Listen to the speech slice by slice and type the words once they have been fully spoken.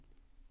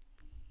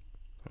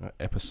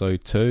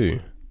episode 2.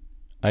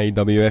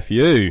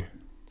 AWFU.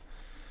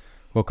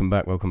 Welcome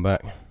back.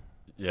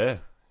 Yeah.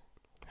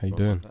 How you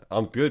doing?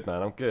 I'm good,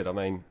 man. I'm good. I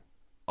mean,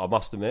 I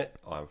must admit,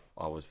 I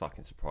was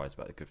fucking surprised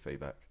about the good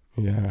feedback.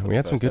 Yeah, we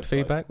had some good episode.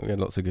 feedback. We had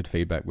lots of good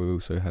feedback. We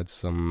also had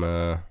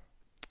some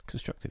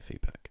constructive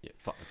feedback. Yeah,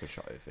 fuck the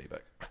constructive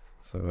feedback.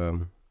 So,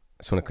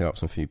 I just want to clear up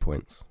some few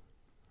points.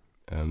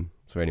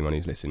 So anyone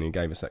who's listening who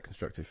gave us that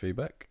constructive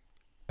feedback.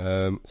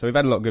 So we've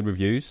had a lot of good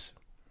reviews.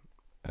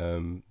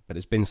 But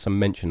there's been some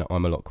mention that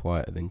I'm a lot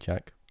quieter than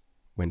Jack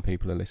when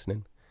people are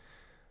listening.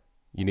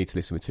 You need to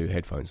listen with 2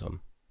 headphones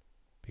on,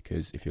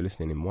 because if you're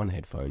listening in one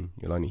headphone,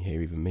 you'll only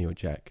hear either me or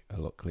Jack a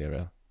lot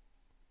clearer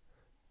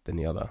than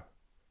the other.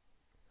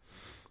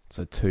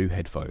 So 2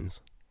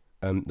 headphones.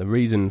 The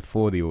reason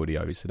for the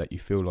audio is so that you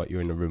feel like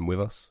you're in the room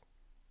with us.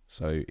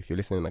 So if you're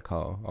listening in the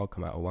car, I'll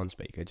come out of one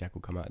speaker, Jack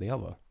will come out of the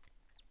other.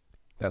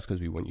 That's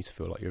because we want you to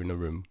feel like you're in the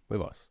room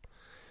with us.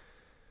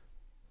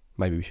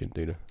 Maybe we shouldn't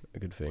do a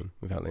good thing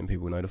without letting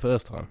people know the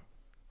first time.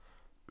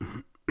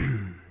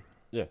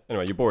 Yeah.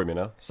 Anyway, you're boring me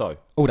now. So.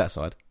 All that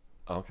side.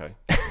 Oh, okay.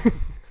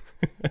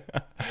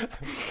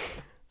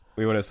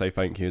 We want to say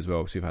thank you as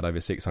well. So we've had over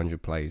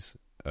 600 plays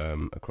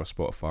across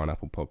Spotify and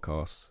Apple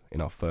Podcasts in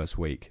our first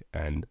week.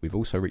 And we've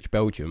also reached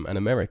Belgium and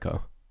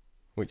America,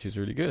 which is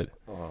really good.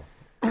 Oh.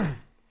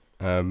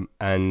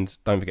 And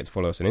don't forget to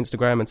follow us on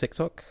Instagram and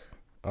TikTok.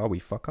 Are we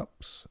fuck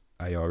ups?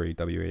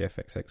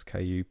 AREWEFXXKUPS.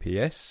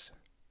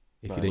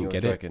 If you didn't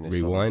get it,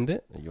 rewind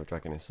it. You're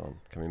dragging this on.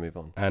 Can we move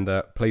on? And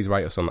please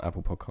rate us on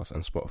Apple Podcasts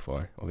and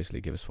Spotify.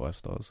 Obviously, give us 5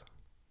 stars.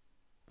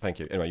 Thank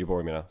you. Anyway, you're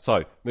boring me now.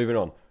 So, moving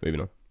on.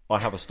 I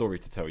have a story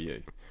to tell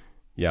you.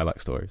 Yeah, I like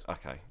stories.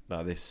 Okay.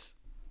 Now this...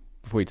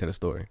 Before you tell a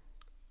story.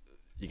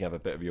 You can have a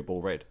bit of your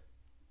Ball Red.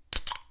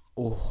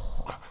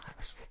 Oh.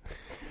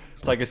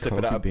 Take a sip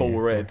of that Ball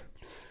Red.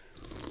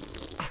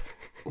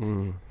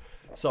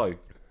 So,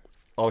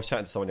 I was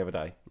chatting to someone the other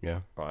day.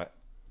 Yeah. Right.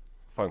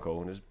 Phone call.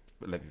 And it was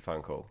a lengthy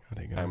phone call. How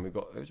did it go? And it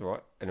was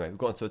alright. Anyway, we've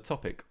got into a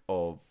topic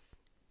of...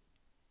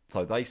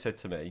 So they said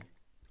to me,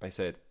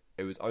 it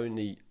was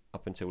only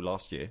up until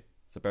last year,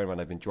 so bear in mind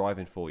they've been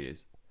driving 4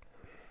 years.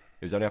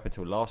 It was only up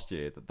until last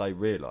year that they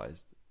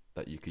realised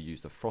that you could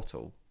use the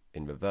throttle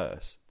in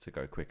reverse to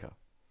go quicker.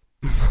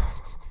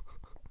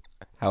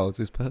 How old's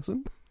this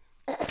person?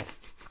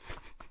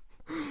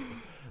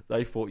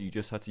 They thought you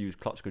just had to use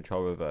clutch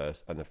control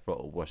reverse and the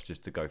throttle was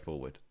just to go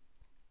forward.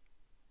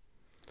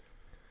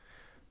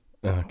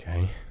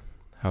 Okay.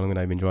 How long have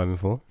they been driving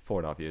for?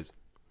 4.5 years.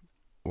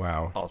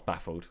 Wow. I was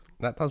baffled.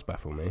 That does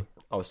baffle me.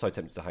 I was so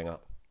tempted to hang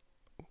up.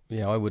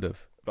 Yeah, I would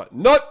have. But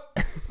nope!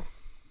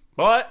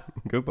 Right.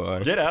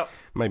 Goodbye. Get out.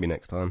 Maybe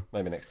next time.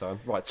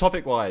 Right,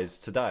 topic-wise,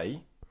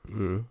 today,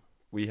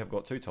 we have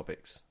got 2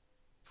 topics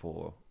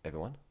for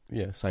everyone.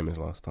 Yeah, same as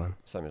last time.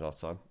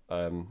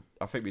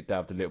 I think we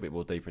delved a little bit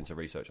more deeper into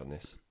research on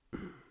this.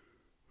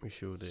 We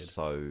sure did.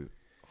 So,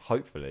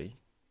 hopefully,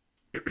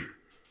 it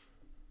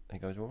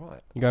goes all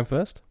right. You going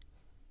first?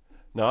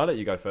 No, I'll let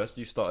you go first.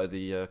 You started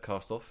the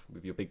cast off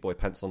with your big boy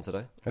pants on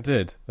today. I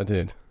did.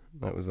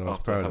 That was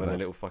after having a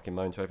little fucking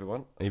moan to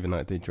everyone. Even though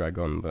it did drag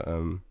on, but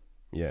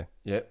yeah.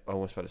 Yeah, I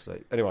almost fell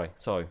asleep. Anyway,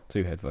 so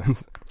 2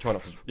 headphones. Try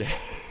not to. Yeah.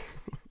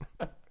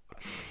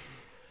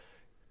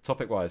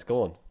 Topic-wise,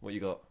 go on. What you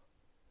got?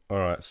 All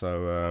right,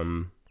 so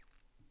I'm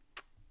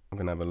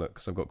gonna have a look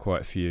because I've got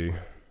quite a few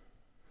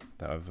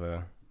that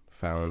I've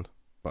found,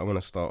 but I want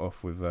to start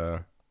off with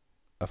a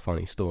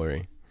funny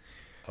story.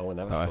 Oh,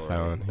 another that story. I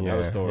found.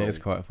 Another story. It's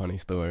quite a funny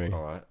story.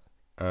 All right.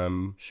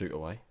 Shoot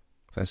away.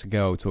 So it's a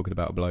girl talking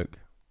about a bloke.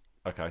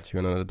 Okay. She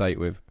went on a date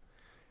with,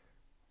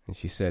 and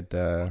she said,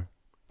 "I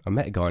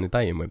met a guy on a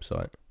dating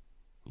website.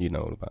 You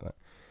know all about that.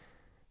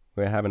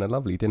 We're having a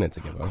lovely dinner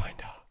together.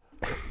 Kinda.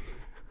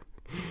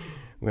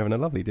 We're having a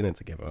lovely dinner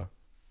together."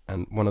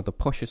 And one of the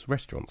poshest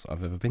restaurants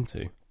I've ever been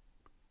to.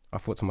 I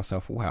thought to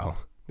myself, wow,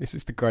 this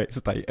is the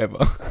greatest date ever.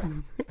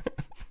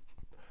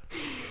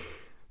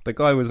 The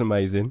guy was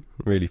amazing,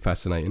 really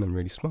fascinating and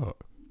really smart.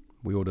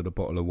 We ordered a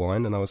bottle of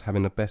wine and I was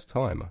having the best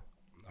time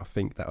I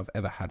think that I've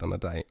ever had on a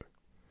date.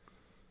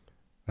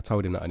 I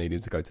told him that I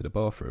needed to go to the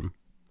bathroom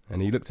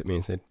and he looked at me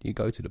and said, "You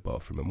go to the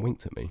bathroom," and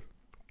winked at me.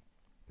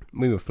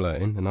 We were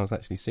flirting and I was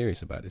actually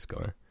serious about this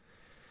guy.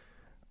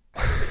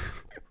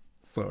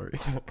 Sorry.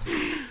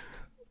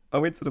 I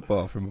went to the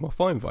bathroom and my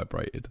phone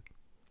vibrated.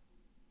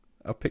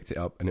 I picked it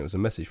up and it was a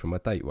message from my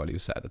date while he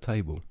was sat at the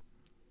table.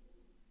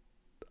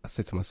 I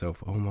said to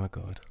myself, oh my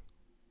God.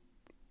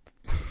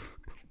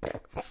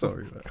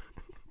 Sorry, man.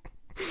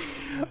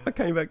 I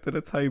came back to the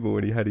table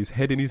and he had his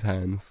head in his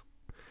hands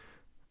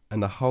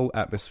and the whole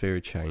atmosphere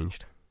had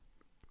changed.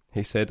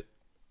 He said,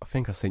 "I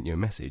think I sent you a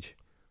message."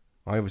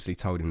 I obviously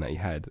told him that he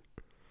had.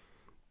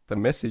 The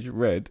message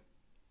read,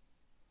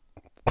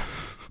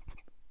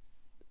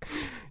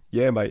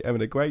 "Yeah, mate,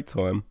 having a great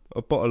time.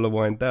 A bottle of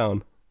wine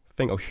down.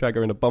 Think I'll shag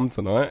her in a bum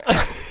tonight."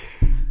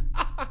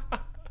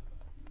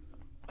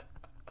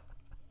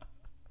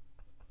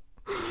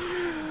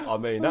 I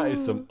mean, that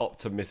is some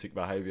optimistic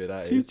behaviour,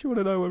 that Do is. you want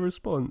to know a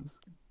response?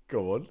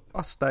 Go on.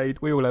 I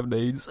stayed. We all have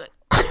needs.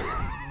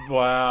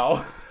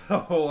 Wow.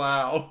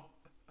 Wow.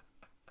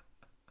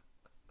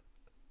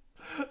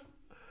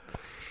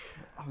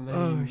 I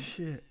mean,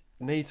 shit.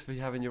 needs for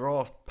you having your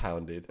arse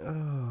pounded. Oh,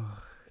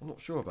 I'm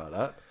not sure about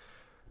that.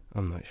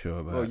 I'm not sure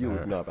about Well, you that.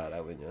 would know about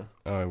that, wouldn't you?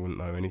 I wouldn't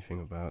know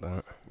anything about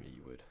that. Yeah,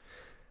 you would.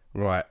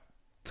 Right,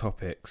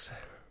 topics.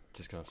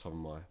 Just gonna have some of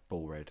my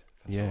ball red.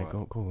 Yeah,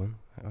 go on.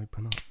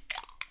 Open up.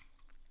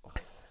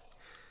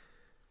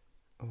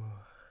 Oh,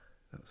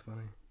 that was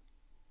funny.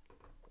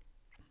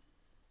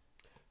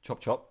 Chop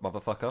chop,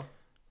 motherfucker.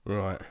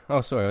 Right.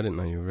 Oh, sorry, I didn't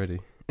know you were ready.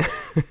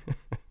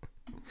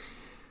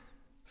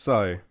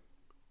 So,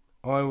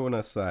 I want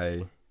to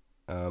say,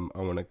 I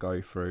want to go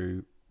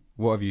through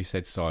what have you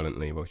said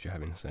silently whilst you're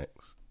having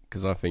sex,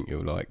 because I think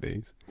you'll like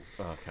these.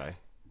 Okay.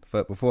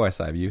 But before I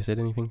say, have you said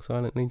anything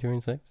silently during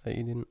sex that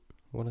you didn't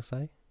want to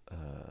say?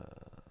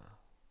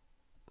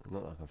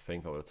 Not that I can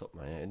think of at the top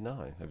of my head.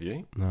 No, have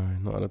you? No,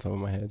 not at the top of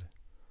my head.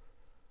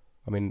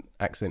 I mean,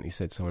 accidentally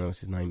said someone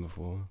else's name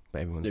before,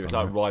 but everyone's It was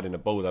done like that. riding a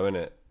bull, though, isn't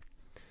it?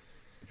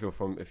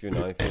 If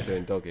you're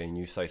doing doggy and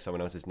you say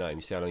someone else's name,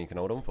 you see how long you can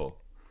hold on for.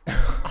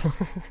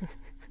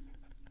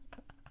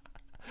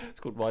 It's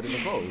called riding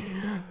a bull.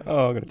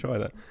 Oh, I'm going to try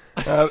that.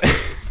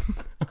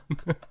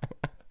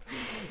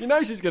 You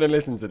know she's going to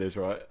listen to this,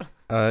 right?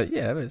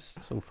 Yeah, it's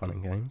all fun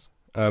and games.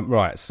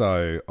 Right,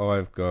 so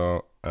I've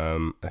got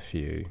a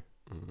few.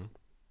 Mm-hmm.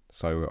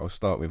 So I'll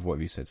start with what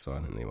have you said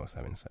silently whilst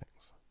having sex.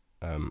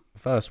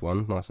 First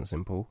one, nice and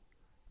simple.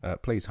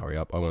 Please hurry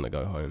up, I want to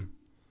go home.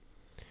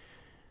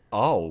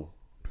 Oh,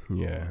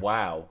 Yeah.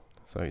 wow.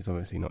 So he's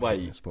obviously not Wait,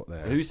 hitting the spot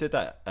there. Who said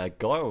that? A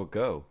guy or a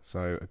girl?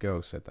 So a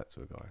girl said that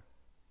to a guy.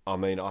 I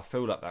mean, I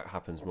feel like that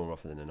happens more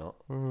often than not.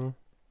 Mm.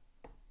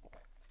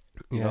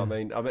 You know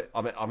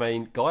what I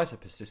mean, guys are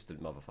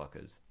persistent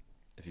motherfuckers.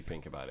 If you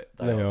think about it,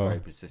 they They are are. very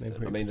persistent. They're I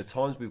pretty mean, the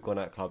persistent. times we've gone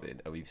out clubbing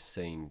and we've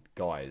seen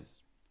guys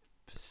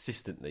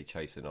persistently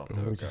chasing after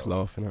We're a just girl.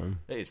 laughing at them.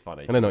 It is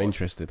funny, And they're not to watch.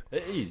 interested.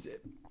 It is,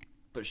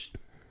 but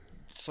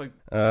so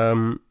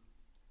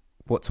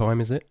What time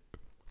is it?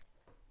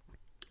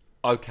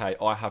 okay.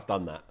 I have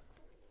done that.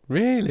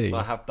 Really?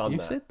 I have done you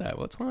that. said that?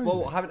 What time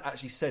Well, is I it? haven't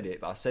actually said it,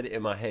 but I said it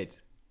in my head.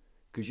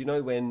 Because you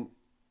know when,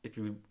 if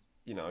you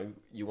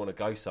want to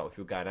go somewhere, if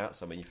you're going out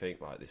somewhere, you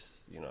think, right,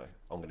 this,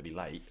 I'm going to be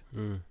late.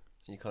 Mm. And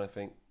you kind of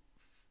think,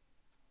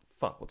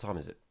 fuck, what time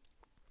is it?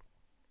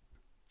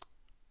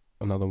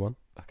 Another one.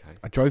 Okay.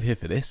 I drove here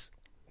for this.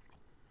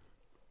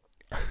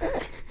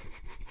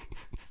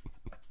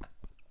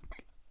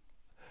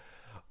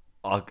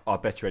 I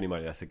bet you any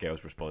money that's a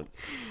girl's response.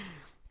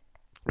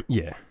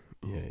 Yeah.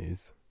 Yeah, it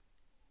is.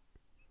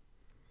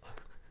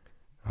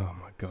 Oh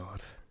my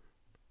god.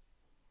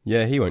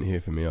 Yeah, he won't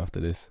hear from me after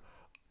this.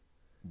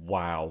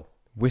 Wow.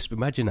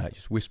 Imagine that,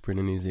 just whispering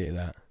in his ear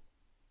that.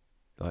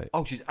 Like,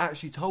 Oh, she's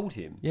actually told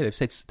him. yeah, they've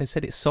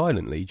said it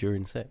silently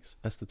during sex.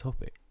 That's the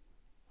topic.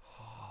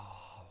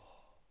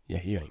 Yeah,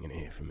 he ain't gonna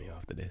hear from me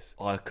after this.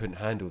 I couldn't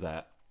handle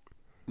that.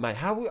 Mate,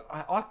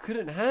 I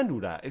couldn't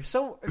handle that. If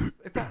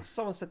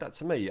someone said that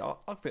to me, I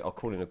think I'd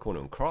crawl in a corner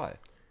and cry.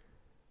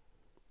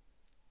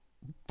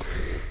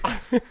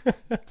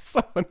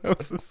 Someone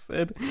else has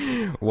said,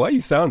 "Why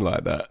you sound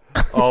like that?"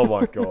 Oh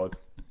my god.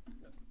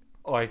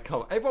 I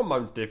can't. Everyone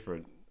moans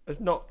different. It's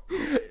not.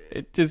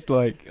 It just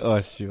like, oh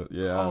shit,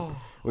 yeah. Oh.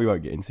 We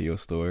won't get into your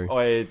story.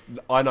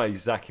 I know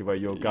exactly where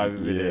you're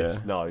going with Yeah.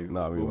 this. No,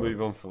 No, we we'll won't.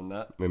 move on from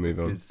that. We move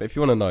on. because But if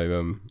you want to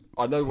know,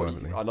 I know what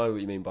privately. I know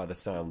what you mean by the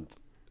sound.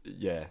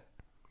 Yeah,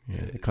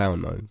 yeah, the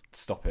clown knows.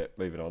 stop it.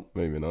 Moving on.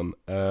 Moving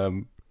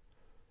on.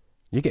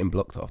 You're getting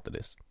blocked after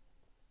this.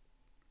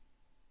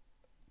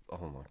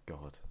 Oh my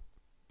god.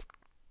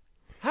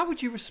 How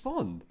would you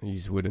respond? You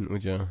just wouldn't,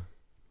 would you?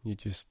 You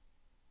just.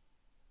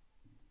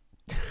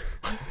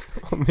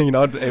 I mean,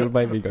 it would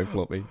make me go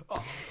floppy.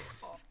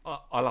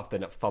 I'll have to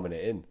end up thumbing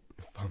it in.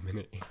 5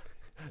 minutes.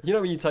 You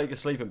know when you take a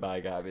sleeping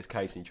bag out of its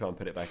case and you try and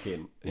put it back in,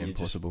 and Yeah, you're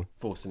impossible. just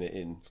forcing it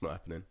in. It's not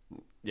happening.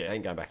 Yeah, it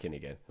ain't going back in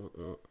again.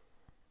 All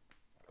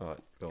right,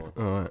 go on.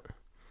 All right.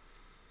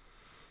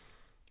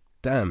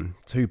 Damn,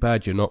 too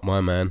bad you're not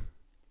my man.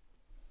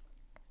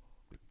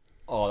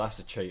 Oh, that's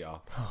a cheater.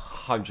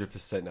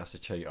 100% that's a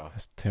cheater.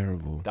 That's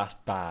terrible. That's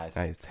bad.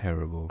 That is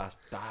terrible. That's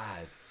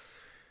bad.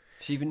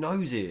 She even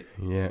knows it.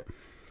 Yeah,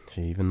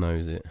 she even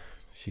knows it.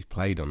 She's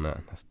played on that.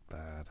 That's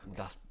bad.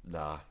 That's,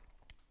 nah.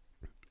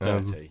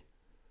 Um, Dirty.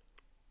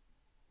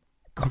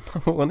 Got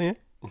another one here?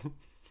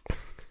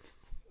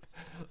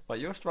 Like,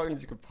 you're struggling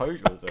to compose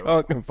yourself.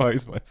 Can't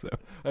compose myself.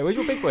 Hey, where's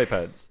your big boy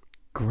pants?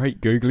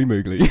 Great googly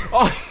moogly.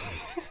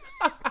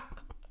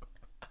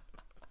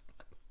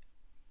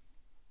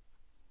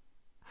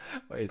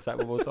 Wait, is that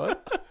one more time?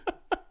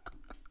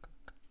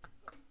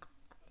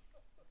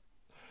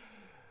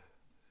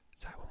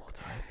 Say it one more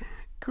time.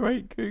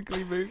 Great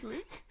googly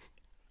moogly.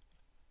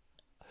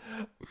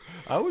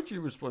 How would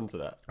you respond to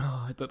that?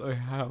 Oh, I don't know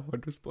how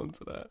I'd respond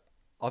to that.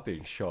 I'd be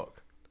in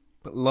shock.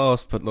 But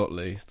last but not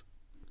least,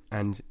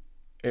 and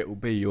it will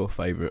be your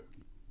favourite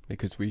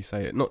because we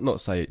say it,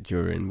 not say it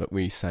during, but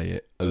we say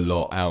it a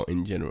lot out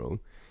in general.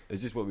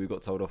 Is this what we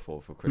got told off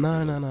for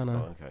Christmas? No.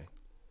 Oh, okay.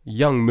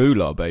 Young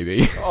Moolah,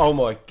 baby. Oh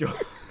my god.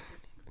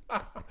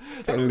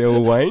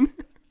 Lil Wayne.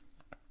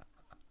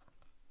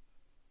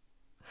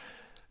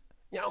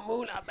 Young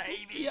Moolah,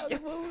 baby.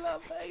 Young Moolah,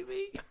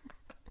 baby.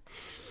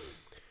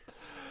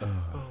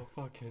 Oh,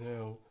 fucking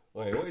hell.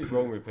 Wait, what is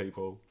wrong with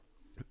people?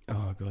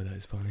 Oh god, that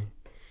is funny.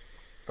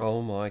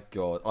 Oh my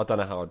god. I don't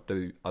know how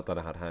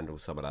to handle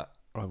some of that.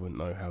 I wouldn't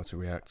know how to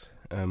react.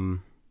 I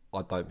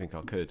don't think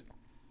I could.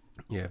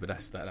 Yeah, but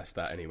that's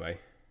that anyway.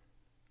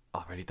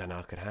 I really don't know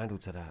how I could handle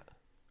to that.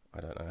 I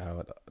don't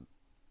know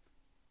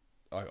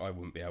how I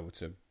wouldn't be able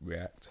to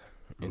react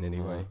in any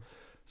way.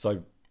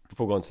 So,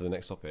 before going on to the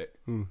next topic,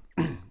 Mm.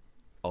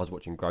 I was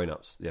watching Grown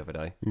Ups the other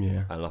day,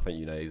 Yeah. and I think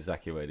you know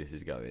exactly where this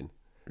is going.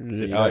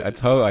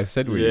 So I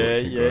said we were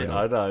watching Grown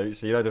I Up. know.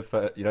 So you know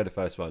the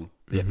first one,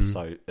 the Mhm.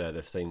 episode,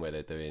 the scene where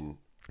they're doing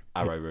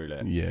arrow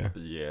roulette. Yeah.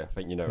 Yeah, I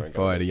think you know where I'm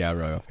Fire going. the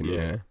arrow, I think,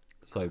 yeah.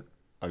 So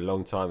a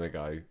long time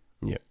ago,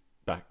 Yeah.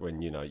 back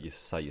when you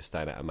say you're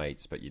staying at a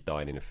mate's, but you're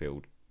dying in a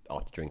field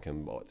after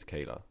drinking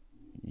tequila.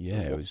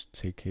 Yeah, it was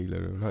tequila.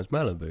 No, it's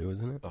Malibu,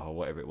 wasn't it? Oh,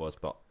 whatever it was,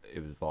 but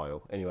it was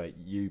vile. Anyway,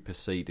 you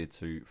proceeded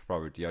to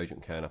throw a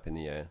deodorant can up in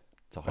the air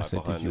to I hide said,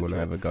 behind did you the want to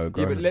truck. have a go, Yeah,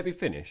 Grown but Up? let me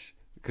finish,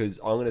 because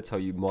I'm going to tell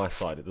you my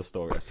side of the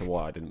story as to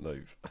why I didn't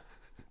move.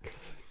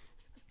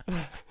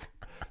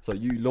 So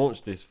you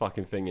launched this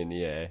fucking thing in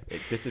the air,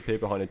 it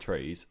disappeared behind the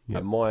trees, Yep.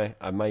 and my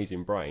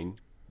amazing brain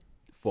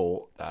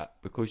thought that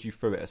because you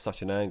threw it at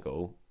such an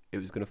angle, it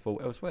was going to fall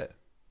elsewhere.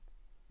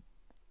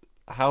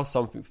 How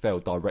something fell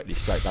directly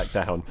straight back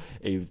down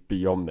is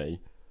beyond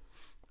me.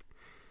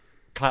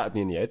 Clattered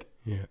me in the head.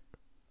 Yeah.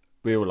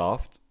 We all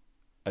laughed,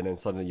 and then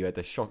suddenly you had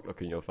this shocked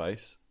look in your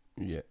face,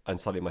 Yeah. and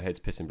suddenly my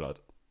head's pissing blood.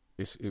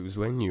 It was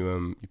when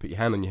you put your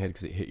hand on your head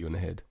because it hit you on the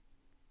head,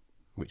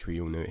 which we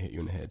all knew it hit you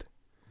on the head.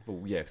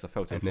 Well, yeah, because I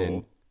felt it And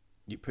fall.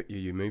 then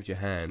you moved your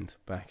hand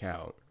back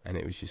out, and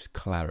it was just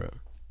claret,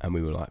 and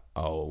we were like,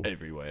 oh,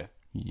 Everywhere.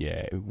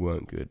 yeah, it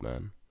weren't good,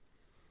 man.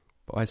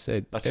 But I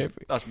said,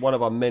 That's one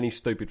of our many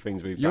stupid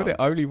things we've you're done.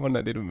 the only one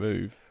that didn't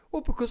move.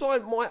 Well, because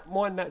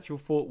my natural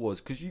thought was,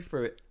 because you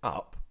threw it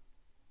up,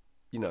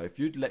 you know, if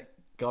you'd let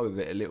go of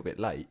it a little bit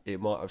late,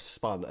 it might have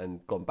spun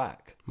and gone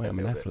back. Mate, I'm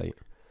an athlete.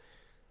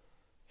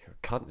 You're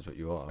a cunt is what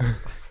you are.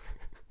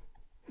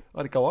 I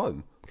had to go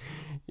home.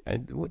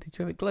 And what, did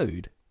you have it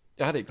glued?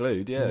 I had it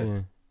glued, yeah.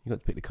 You got to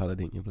pick the colour,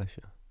 didn't you? Bless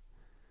you.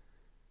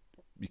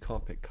 You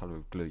can't pick colour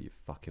of glue, you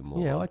fucking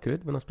moron. Yeah, I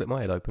could. When I split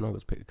my head open, I got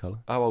to pick the colour.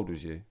 How old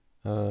was you?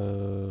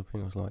 I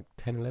think I was like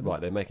 10, 11.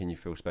 Right, they're making you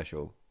feel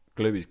special.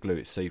 Glue is glue,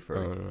 it's see-through.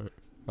 Oh, right.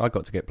 I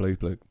got to get blue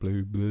glue.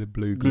 Blue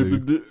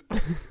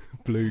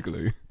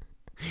glue.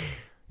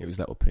 It was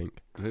that or pink.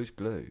 Glue's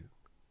glue.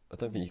 I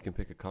don't think you can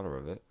pick a colour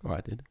of it. Oh,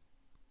 I did.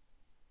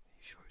 Are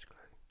you sure it's glue?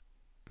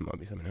 It might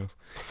be something else.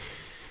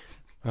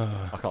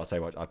 I can't say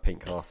much. I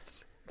pink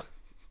casts.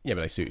 Yeah,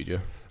 but they suited you.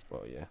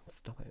 Well, yeah.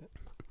 Stop it.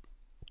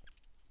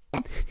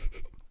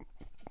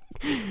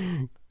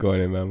 Go on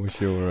in, man. What's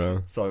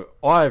your... So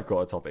I've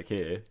got a topic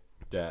here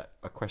that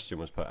a question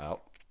was put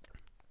out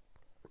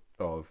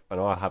of, and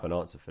I have an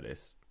answer for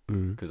this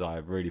because I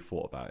have really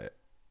thought about it.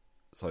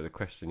 So the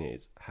question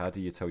is, how do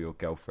you tell your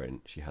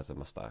girlfriend she has a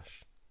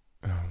mustache?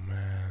 Oh,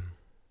 man.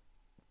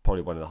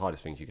 Probably one of the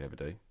hardest things you could ever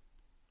do.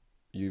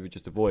 You would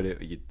just avoid it,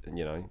 or you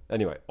know.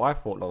 Anyway, I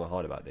thought long and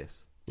hard about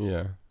this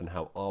Yeah. and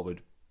how I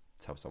would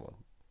tell someone.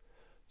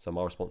 So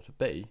my response would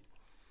be,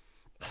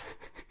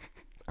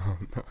 Oh,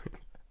 no.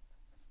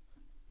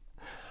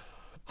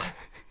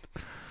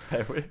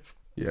 bear with.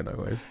 Yeah, no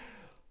worries.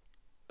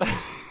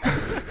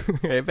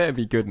 It better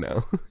be good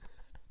now.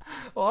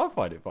 Oh, I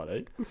find it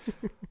funny.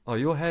 Oh,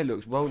 your hair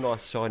looks well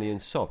nice, shiny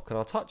and soft. Can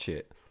I touch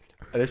it?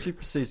 And if she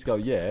proceeds to go,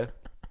 yeah,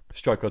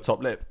 stroke her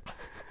top lip.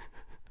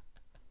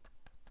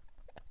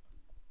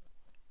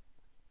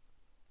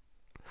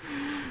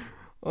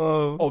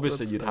 Oh,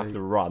 Obviously, you'd have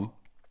to run,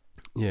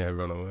 Yeah,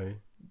 run away.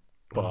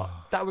 but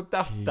that would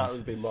Jesus.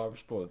 be my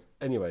response.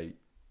 Anyway,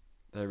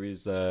 there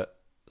is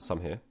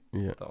some here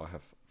Yeah. that I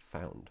have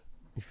found.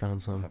 You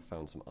found I some? have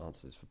found some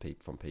answers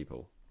from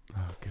people.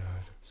 Oh,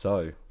 God.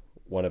 So,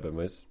 one of them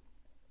was,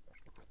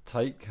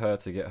 take her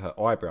to get her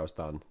eyebrows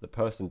done. The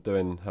person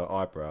doing her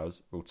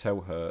eyebrows will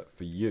tell her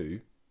for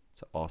you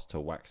to ask to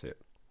wax it.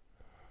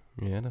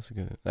 Yeah, that's a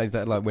good... Is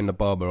that like when the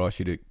barber asks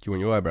you, do you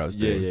want your eyebrows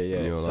Yeah, done? yeah, And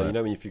yeah. you're So like, you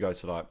know when if you go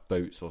to like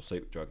Boots or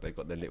Superdrug, they've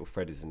got their little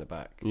threaders in the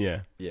back.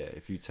 Yeah. Yeah,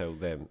 if you tell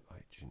them,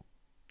 hey, do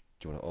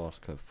you want to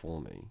ask her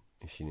for me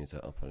if she needs her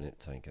upper lip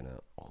taken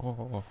out?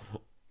 Oh,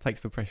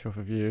 takes the pressure off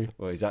of you.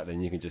 Well, exactly,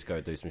 and you can just go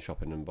do some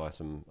shopping and buy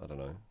some, I don't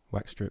know.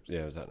 Wax strips.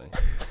 Yeah, exactly.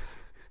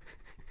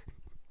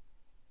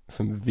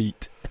 Some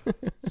Veet.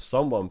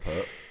 Someone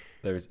put,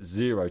 there is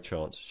zero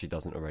chance she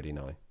doesn't already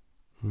know.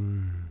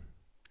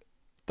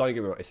 Don't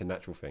get me wrong, it's a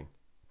natural thing.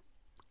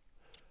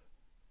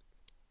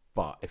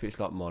 But if it's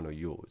like mine or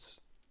yours,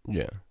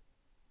 Yeah.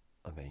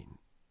 I mean,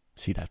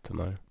 She'd have to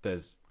know.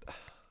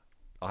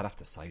 I'd have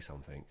to say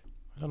something.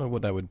 I don't know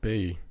what that would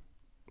be.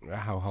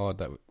 How hard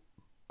that would...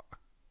 I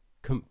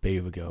couldn't be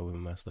with a girl with a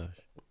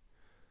moustache.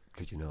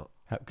 Could you not?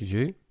 How, could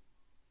you?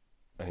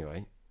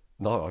 Anyway,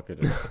 no, I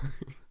couldn't.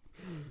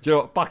 you know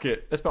what? Fuck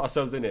it. Let's put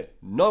ourselves in it.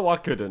 No, I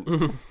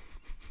couldn't.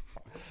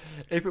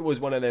 If it was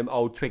one of them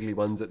old twiggly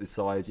ones at the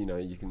side, you know,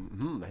 you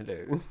can,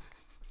 hello.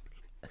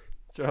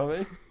 Do you know what I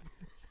mean?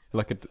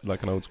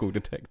 Like an old school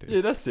detective.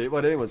 Yeah, that's it.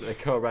 One of them ones that they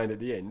curl around at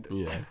the end.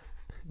 Yeah.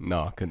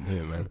 No, I couldn't do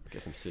it, man.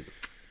 Get some cigarette.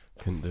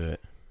 Couldn't do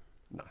it.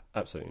 No,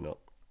 absolutely not.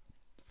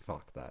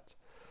 Fuck that.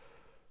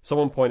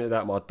 Someone pointed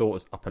out my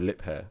daughter's upper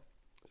lip hair.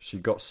 She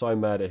got so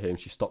mad at him,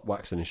 she stopped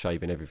waxing and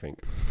shaving everything.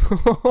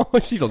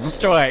 She's on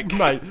strike.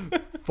 Mate,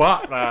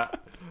 fuck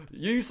that.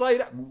 You say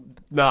that?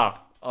 Nah.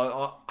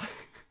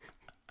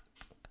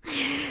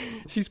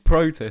 She's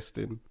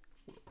protesting.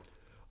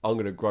 I'm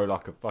going to grow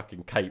like a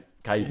fucking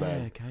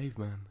caveman. Yeah,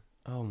 caveman.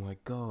 Oh my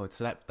god.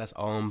 So that's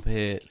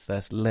armpits,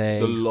 that's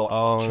legs, The lot,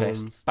 arms.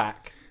 chest,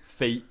 back,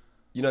 feet.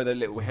 You know the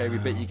little hairy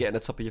bit you get on the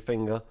top of your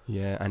finger?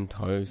 Yeah, and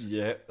toes.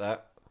 Yeah,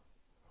 that.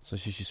 So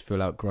she's just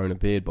full outgrown a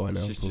beard by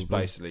now. She's just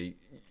probably. basically,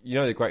 you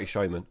know the Greatest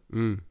Showman?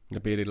 The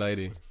bearded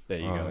lady. There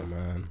you go.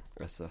 Man.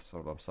 That's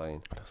what I'm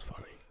saying. That's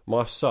funny.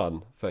 My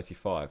son,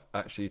 35,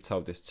 actually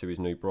told this to his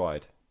new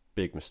bride.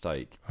 Big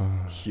mistake.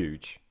 Oh.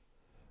 Huge.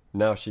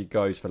 Now she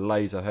goes for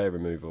laser hair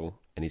removal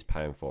and he's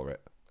paying for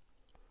it.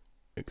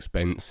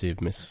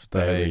 Expensive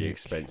mistake. Very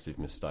expensive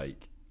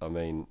mistake. I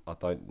mean, I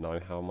don't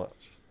know how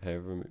much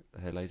hair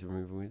laser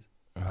removal is.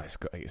 Oh,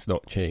 it's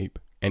not cheap.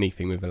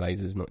 Anything with a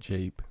laser is not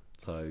cheap.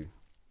 So,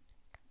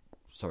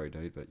 sorry,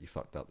 dude, but you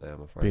fucked up there,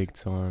 I'm afraid. Big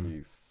time.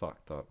 You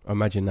fucked up.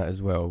 Imagine that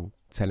as well.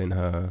 Telling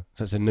her.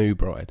 So it's a new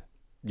bride.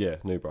 Yeah,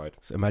 new bride.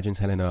 So imagine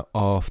telling her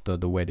after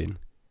the wedding.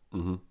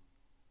 Mm-hmm.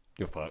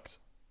 You're fucked.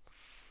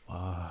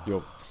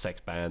 You're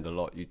sex banned a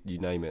lot. You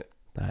name it.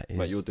 That is.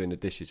 Mate, you're doing the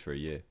dishes for a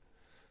year.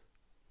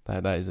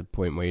 That is a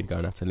point where you'd go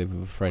and have to live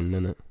with a friend,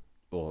 isn't it?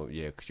 Or,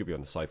 yeah, because you'll be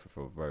on the sofa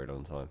for a very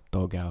long time.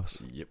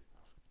 Doghouse. Yep.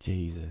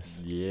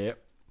 Jesus.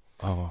 Yep.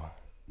 Oh,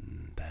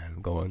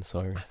 damn. Go on,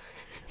 sorry.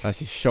 That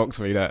just shocks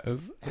me, that.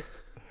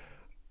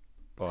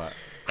 Right.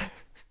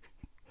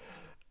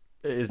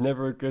 It is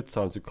never a good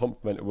time to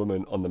compliment a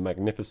woman on the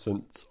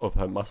magnificence of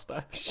her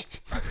moustache.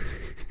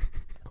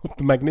 Of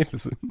the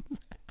magnificence.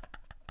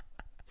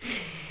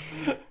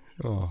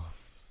 Oh,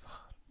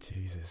 fuck,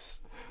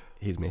 Jesus.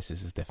 His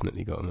missus has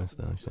definitely got a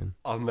moustache then.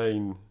 I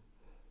mean,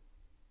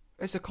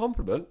 it's a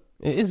compliment.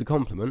 It is a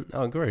compliment,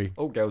 I agree.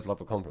 All girls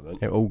love a compliment.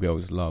 Yeah, all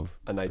girls love.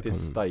 And they the did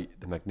compliment.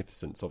 state the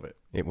magnificence of it.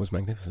 It was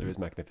magnificent. It was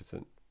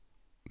magnificent.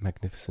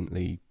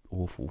 Magnificently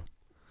awful.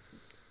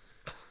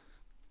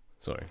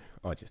 Sorry,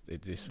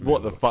 it just.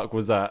 What the fuck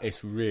was that?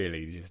 It's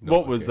really just.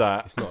 What was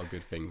that? It's not a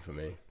good thing for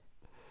me.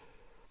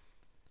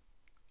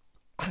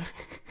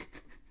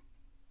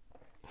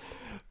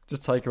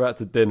 Just take her out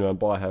to dinner and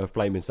buy her a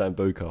flaming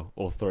sambuca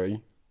or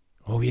 3.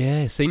 Oh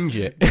yeah, singe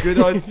it. Good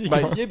idea,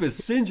 mate. Yeah, but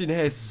singeing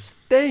hair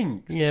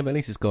stinks. Yeah, but at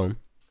least it's gone.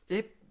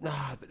 But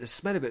the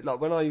smell of it, like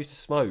when I used to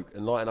smoke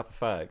and lighten up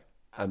a fag,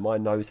 and my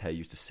nose hair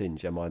used to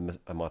singe and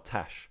my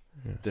tash.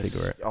 Yeah, The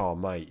cigarette. Oh,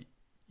 mate,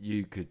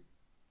 you could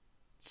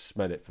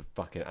smell it for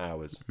fucking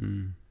hours. What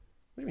do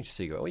you mean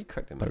cigarette? What are you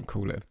correcting, mate? Don't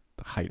call it.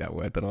 I hate that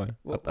word, don't I?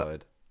 What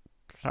word?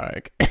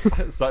 Fag.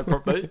 Say it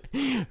properly.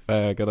 Fag.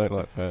 I don't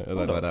like fag. I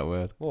don't like that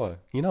word. Why?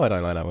 You know I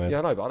don't like that word. Yeah,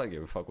 I know, but I don't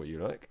give a fuck what you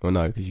like. Well,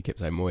 no, because you kept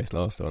saying moist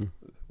last time.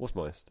 What's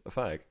moist? A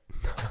fag?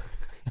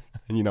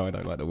 And you know I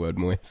don't like the word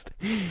moist.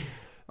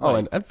 Oh,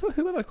 and for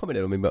whoever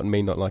commented on me about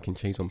me not liking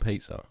cheese on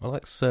pizza, I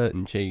like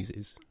certain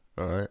cheeses.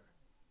 Alright?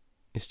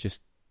 It's just,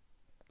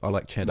 I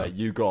like cheddar.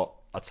 Mate,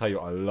 I tell you,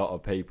 a lot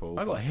of people.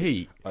 I got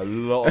heat. A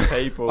lot of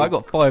people. I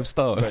got 5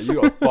 stars. Mate,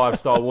 you got a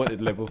 5-star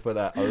wanted level for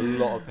that. A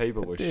lot of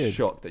people were did.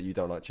 shocked that you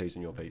don't like cheese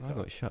on your pizza. I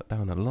got shut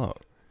down a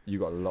lot. You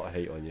got a lot of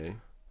heat on you.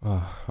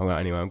 Oh, well,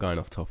 anyway, I'm going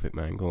off topic,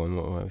 man. Go on,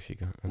 what else you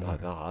got? No,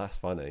 that's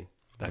funny.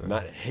 That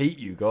amount of heat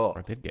you got.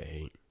 I did get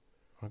heat.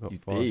 I got You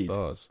 5 did.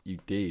 stars. You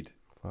did.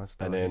 5 stars.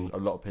 And then a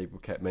lot of people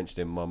kept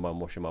mentioning my mum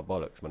washing my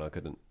bollocks when I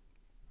couldn't.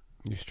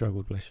 You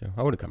struggled, bless you.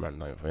 I would have come round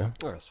and done it for you.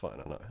 Oh, that's fine,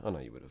 I know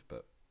you would have,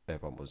 but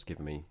everyone was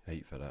giving me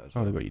heat for that as I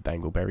would well. have got you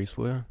dangleberries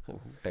for you.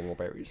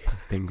 Dangleberries.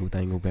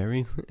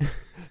 Dangleberries.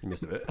 You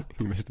missed a bit.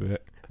 You missed a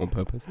bit on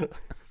purpose.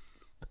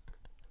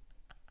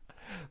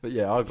 But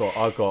yeah, I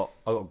got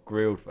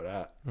grilled for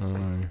that.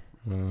 No.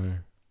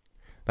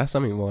 That's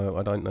something why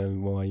I don't know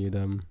why you'd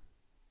I'm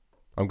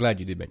glad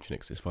you did mention it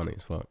because it's funny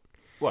as fuck.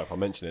 Well, if I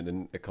mention it,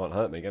 then it can't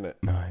hurt me, can it?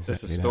 No, exactly.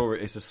 It's a story.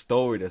 It's a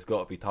story that's got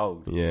to be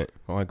told. Yeah,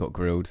 I got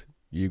grilled.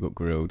 You got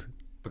grilled.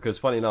 Because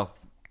funny enough,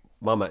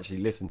 Mum actually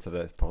listened to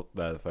the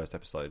first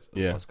episode of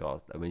the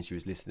podcast, and when she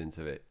was listening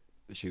to it,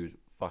 she was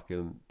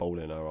fucking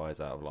bawling her eyes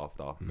out of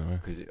laughter. No,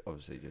 because it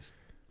obviously just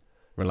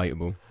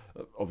relatable.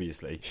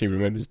 Obviously, she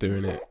remembers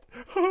doing it.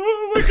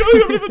 Oh my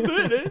god, I'm never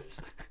doing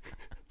this.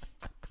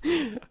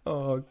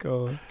 Oh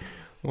god,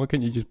 why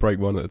can't you just break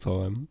one at a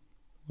time?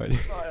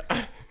 Because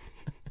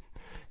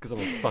I'm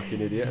a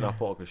fucking idiot, and I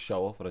thought I could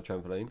show off on a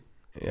trampoline.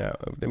 Yeah,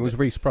 it was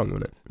re-sprung,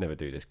 wasn't it? Never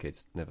do this,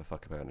 kids. Never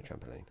fuck about on a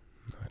trampoline.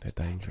 No, they're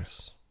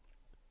dangerous.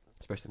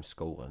 Especially them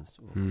school ones.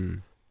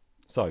 Mm.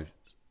 So,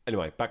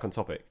 anyway, back on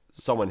topic.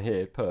 Someone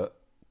here put,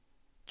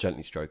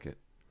 gently stroke it.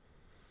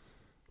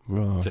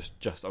 Right. Just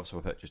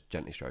obviously just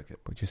gently stroke it.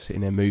 But just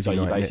sitting there moving. So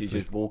you like basically Netflix.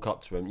 just walk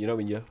up to them. You know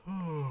when you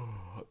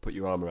put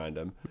your arm around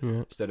them,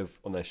 Yeah. instead of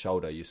on their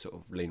shoulder, you sort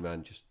of lean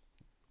around, just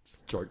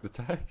stroke the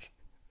tag.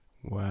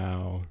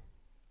 Wow.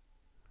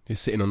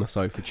 Just sitting on the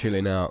sofa,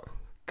 chilling out.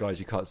 Guys,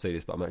 you can't see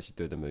this, but I'm actually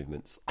doing the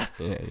movements.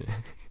 Yeah.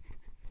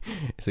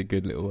 It's a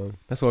good little one.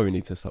 That's why we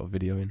need to start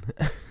videoing.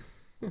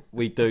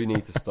 We do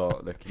need to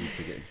start looking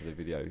to get into the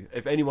video.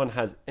 If anyone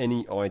has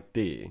any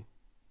idea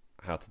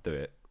how to do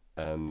it,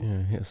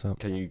 Yeah, hit us up.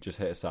 can you just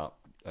hit us up?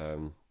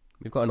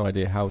 We've got an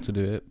idea how to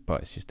do it,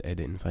 but it's just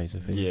editing phase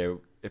of things. Yeah,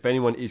 if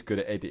anyone is good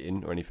at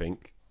editing or anything,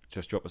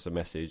 just drop us a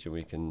message and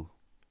we can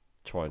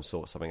try and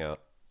sort something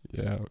out.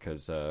 Yeah.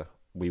 Because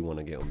we want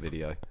to get on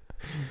video.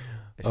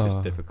 It's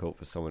just difficult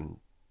for someone,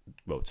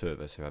 well, two of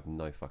us who have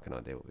no fucking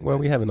idea what we're Well,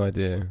 doing. we have an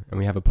idea and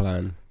we have a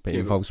plan, but it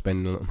Yeah, involves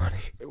spending a lot of money.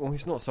 Well,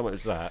 it's not so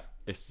much that,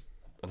 it's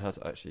on how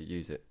to actually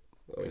use it.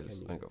 Oh,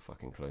 'Cause I ain't got a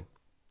fucking clue.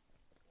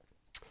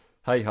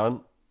 Hey,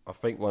 hun, I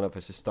think one of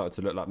us is starting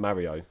to look like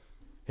Mario.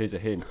 Here's a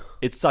hint.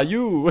 It's a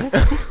you!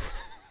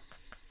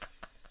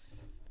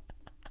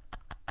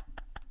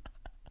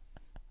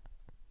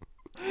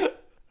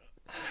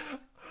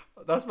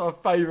 That's my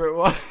favourite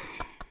one.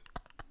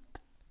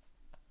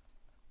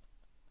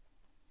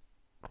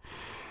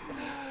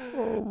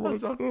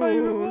 That's my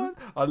favourite one.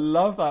 I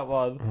love that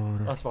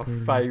one. That's my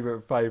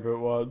favourite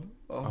one.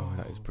 Oh,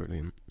 that is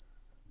brilliant.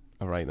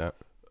 I rate that.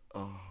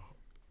 Oh.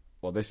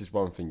 Well, this is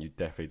one thing you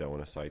definitely don't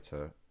want to say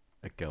to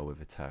a girl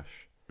with a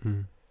tash.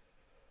 Mm.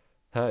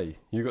 Hey,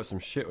 you got some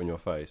shit on your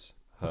face.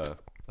 Her.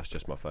 That's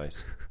just my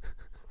face.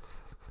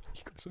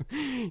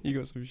 You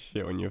got some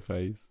shit on your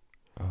face.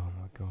 Oh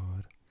my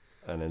god.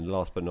 And then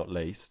last but not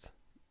least,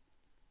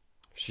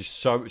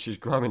 she's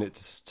grabbing it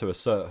to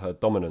assert her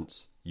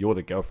dominance. You're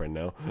the girlfriend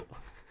now.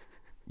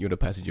 You're the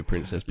passenger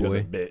princess You're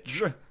boy. the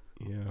bitch.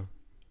 Yeah.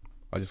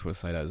 I just want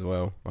to say that as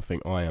well. I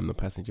think I am the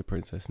passenger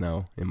princess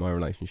now in my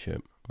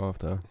relationship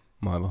after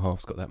my other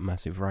half's got that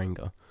massive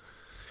Ranger.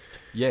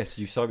 Yes,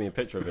 you showed me a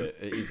picture of it.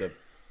 It is a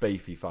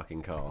beefy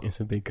fucking car. It's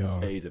a big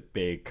car. It is a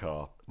big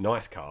car.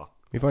 Nice car.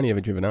 We've only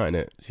ever driven out in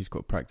it. She's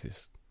got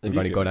practice. Have We've you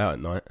only got driven out at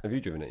night. Have you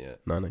driven it yet?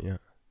 No, not yet.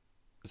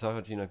 So how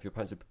do you know if you're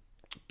passenger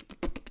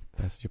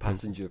Passenger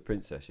princess.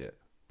 princess yet?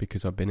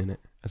 Because I've been in it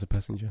as a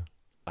passenger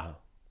Oh.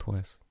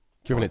 twice.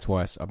 Driven it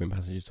twice. I've been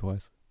passenger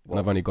twice. And What?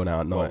 I've only gone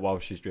out at night While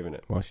she's driven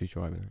it. while she's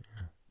driving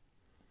it.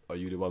 Are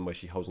you the one where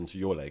she holds onto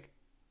your leg?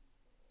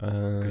 Yeah.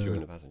 Because you're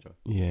in the passenger.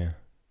 Yeah.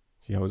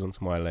 She holds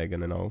onto my leg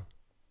and then I'll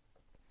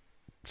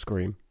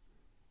scream.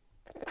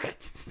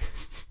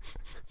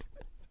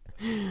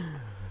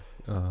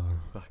 Oh.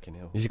 Fucking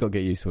hell. She's got to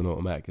get used to an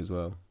automatic as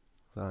well.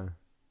 So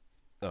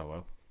Oh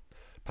well.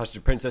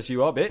 Passenger princess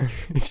you are, bitch.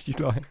 she's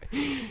like,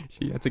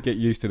 she had to get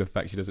used to the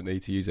fact she doesn't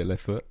need to use her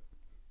left foot.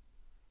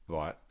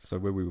 Right. So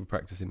when we were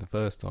practicing the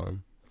first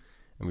time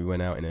and we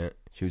went out in it,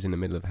 she was in the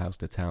middle of house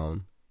to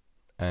town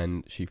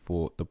and she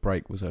thought the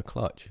brake was her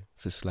clutch,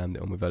 so slammed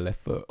it on with her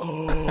left foot.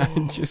 Oh.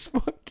 And just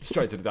fucking,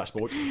 Straight to the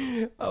dashboard.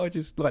 I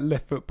just like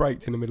left foot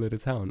braked in the middle of the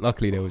town.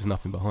 Luckily there was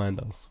nothing behind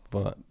us,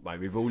 but Mate,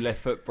 we've all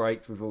left foot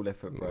brakes. We've all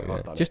left foot brakes. yeah.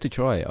 I've done Just to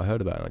try it, I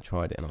heard about it and I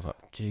tried it and I was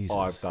like, Jesus. it.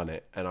 I've done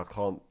it, and I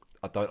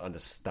don't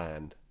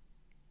understand.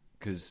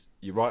 Because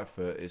your right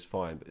foot is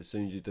fine, but as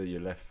soon as you do your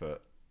left foot,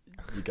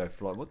 you go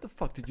flying. What the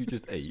fuck did you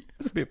just eat?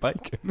 It's a bit of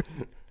bacon.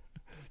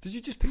 Did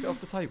you just pick it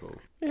off the table?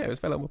 Yeah, it was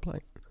fell out my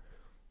plate.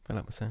 Fell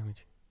out my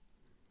sandwich.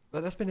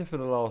 Like, that's been here for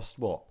the last,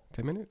 what?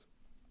 10 minutes?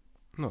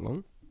 Not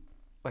long.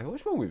 Wait,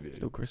 what's wrong with you?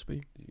 Still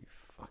crispy. You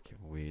fucking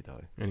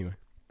weirdo. Anyway,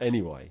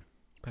 Anyway.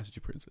 passenger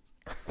princess.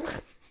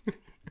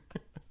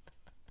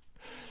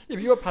 Yeah,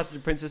 but you're a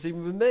passenger princess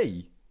even with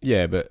me.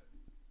 Yeah, but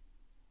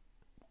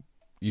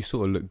you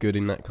sort of look good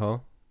in that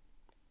car.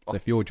 So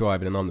if you're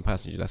driving and I'm the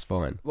passenger, that's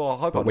fine. Well, I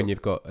hope But I'm when not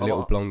you've got a I'm little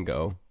not- blonde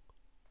girl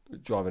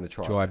driving a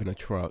truck driving a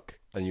truck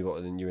and you're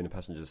in the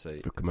passenger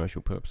seat. for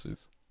commercial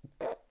purposes,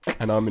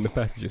 and I'm in the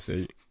passenger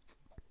seat,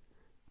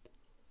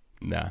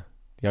 nah.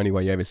 The only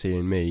way you ever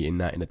see me in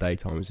the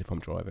daytime is if I'm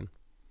driving.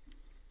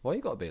 Why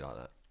you got to be like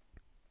that?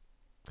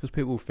 Because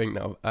people think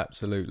that I'm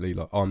absolutely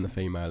like I'm the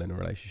female in a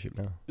relationship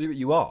now. Yeah, but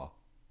you are.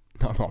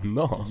 No, I'm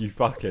not. You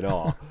fucking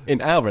are.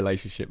 In our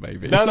relationship,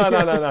 maybe. No.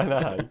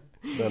 No.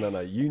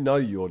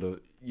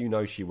 You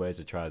know she wears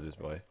the trousers,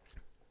 boy.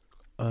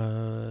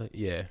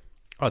 Yeah,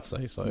 I'd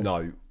say so.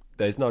 No,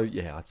 there's no.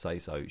 Yeah, I'd say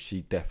so.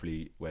 She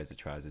definitely wears the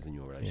trousers in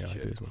your Yeah, I do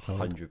relationship. as my told.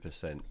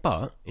 100%.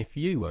 But if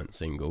you weren't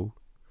single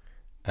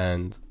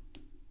and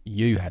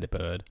you had a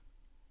bird,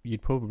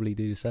 you'd probably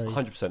do the same.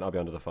 100%. I'll be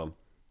under the thumb.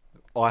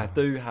 I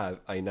do have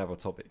another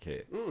topic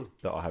here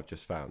that I have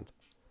just found,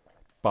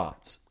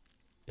 but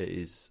it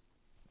is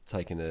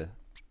taking a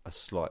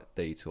slight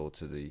detour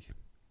to the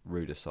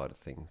ruder side of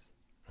things.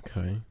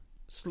 Okay.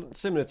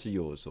 Similar to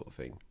yours, sort of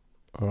thing.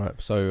 All right.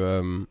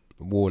 So,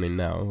 warning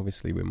now.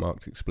 Obviously, we're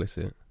marked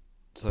explicit.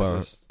 So But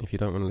just- if you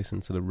don't want to listen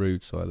to the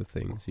rude side of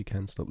things, you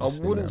can stop I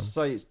listening wouldn't now.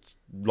 say it's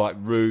like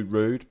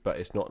rude, but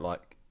it's not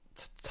like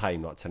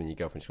tame, like telling your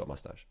girlfriend she's got a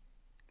mustache.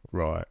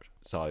 Right.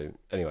 So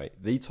anyway,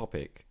 the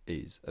topic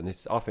is, and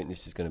this I think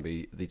this is going to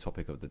be the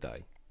topic of the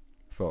day.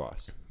 for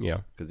us. Yeah.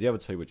 Because the other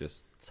two were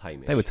just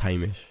tamish. They were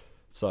tamish.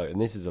 So, and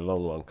this is a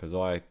long one because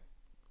I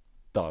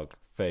dug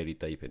fairly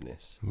deep in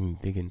this.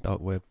 Digging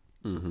dark web.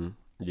 Mm-hmm.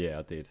 Yeah,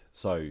 I did.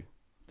 So,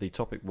 the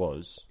topic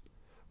was,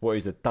 what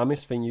is the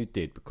dumbest thing you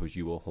did because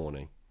you were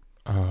horny?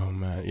 Oh,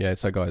 man. Yeah,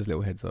 so guys,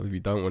 little heads up. If you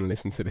don't want to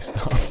listen to this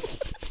stuff,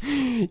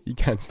 you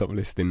can stop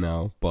listening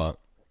now. But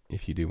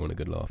if you do want a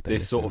good laugh, then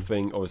This sort of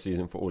listen. thing obviously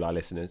isn't for all our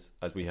listeners,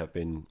 as we have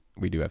been...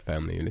 We do have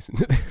family who listen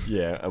to this.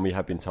 Yeah, and we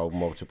have been told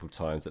multiple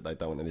times that they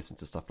don't want to listen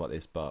to stuff like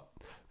this, but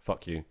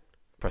fuck you.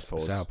 Press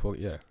pause. It's our point,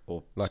 yeah.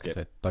 Or Like skip. I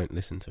said, don't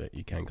listen to it.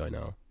 You can go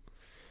now.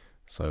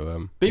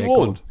 So, Be yeah,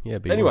 warned. Go on. Yeah,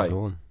 be Anyway. warned. Go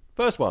on.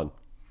 First one.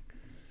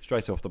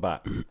 Straight off the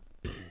bat.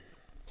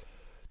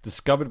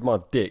 Discovered my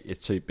dick is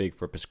too big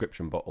for a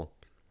prescription bottle.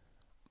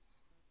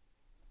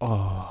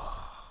 Oh,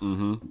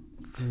 Mm-hmm.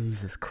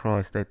 Jesus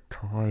Christ, they're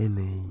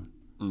tiny.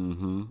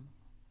 Mm-hmm.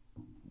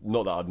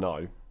 Not that I'd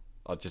know.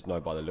 I'd just know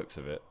by the looks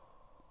of it.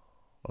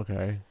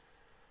 Okay.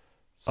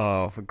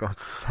 Oh, for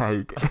God's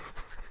sake.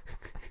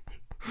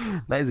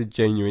 That is a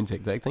genuine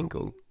tic-tac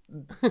tinkle.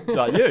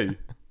 Like you.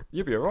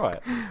 You'd be alright.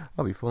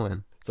 I'll be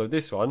fine. So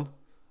this one,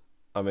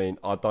 I mean,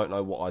 I don't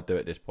know what I'd do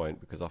at this point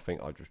because I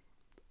think I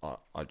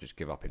just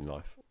give up in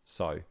life.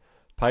 So,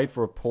 paid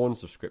for a porn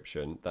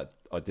subscription that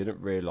I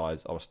didn't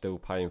realise I was still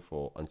paying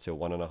for until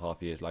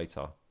 1.5 years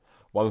later.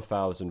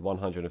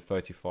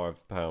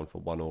 £1,135 for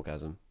one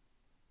orgasm.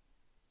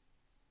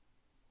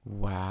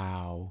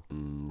 Wow.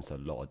 It's a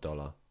lot of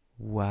dollar.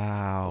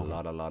 Wow.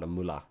 A lot of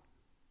mullah.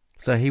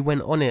 So he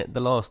went on it the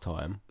last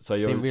time. So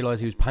you Didn't realise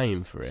he was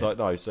paying for it. So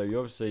you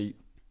obviously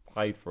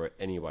paid for it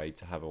anyway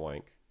to have a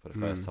wank for the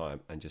first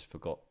time and just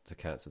forgot to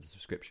cancel the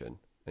subscription,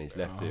 and he's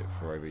left it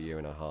for over 1.5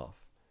 years,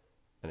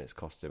 and it's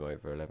cost him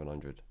over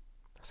 1,100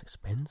 That's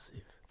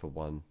expensive. for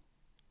one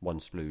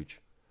splooge,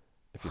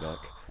 if you like.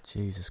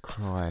 Jesus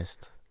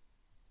Christ.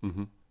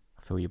 Mm-hmm.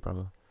 I feel you,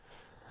 brother.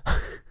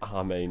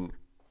 I mean,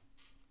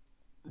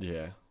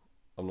 yeah,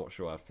 I'm not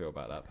sure how I feel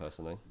about that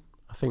personally.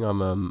 I think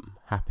I'm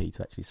happy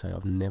to actually say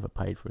I've never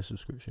paid for a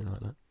subscription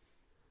like that.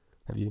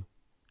 Have you?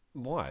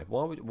 Why?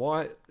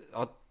 Why?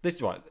 This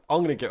is right. I'm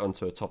going to get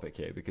onto a topic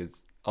here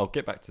because I'll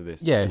get back to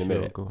this Yeah, in a sure,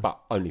 minute. go on. But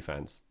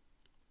OnlyFans,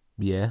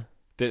 Yeah.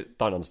 don't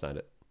understand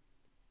it.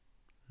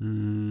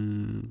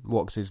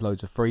 What? Because there's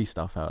loads of free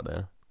stuff out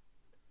there.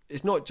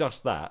 It's not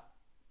just that,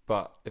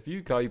 but if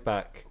you go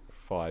back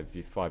 5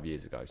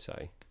 years ago,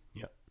 say,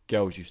 Yeah.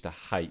 girls used to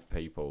hate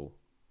people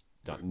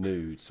like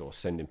nudes or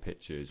sending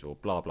pictures or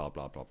blah blah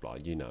blah blah blah.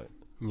 You know,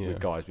 Yeah. with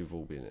guys, we've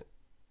all been in it,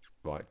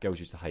 right? Girls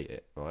used to hate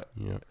it, right?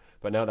 Yeah.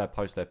 But now they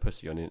post their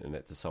pussy on the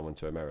internet to someone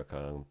to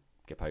America and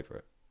get paid for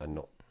it and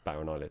not bat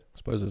an eyelid. I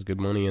suppose there's good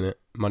money in it.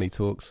 Money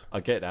talks. I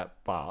get that,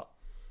 but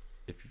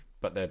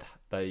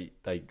they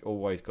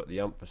always got the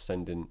ump for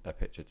sending a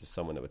picture to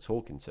someone they were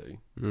talking to,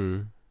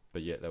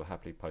 but yet they'll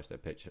happily post their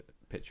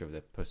picture of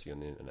their pussy on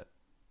the internet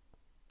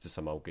to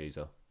some old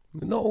geezer.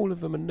 Not all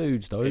of them are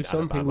nudes, though. In Some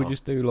Alabama. people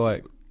just do,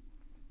 like,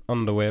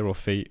 underwear or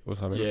feet or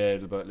something. Yeah,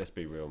 but let's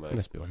be real, mate.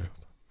 Let's be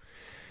honest.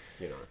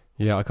 You know,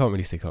 Yeah, I can't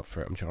really stick up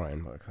for it. I'm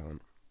trying, but I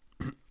can't.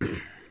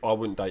 I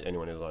wouldn't date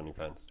anyone who does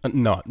OnlyFans.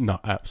 No,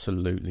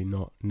 absolutely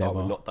not. Never. I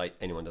would not date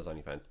anyone who does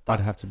OnlyFans. I'd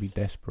have to be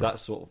desperate. That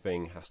sort of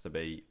thing has to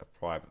be a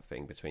private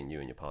thing between you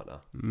and your partner.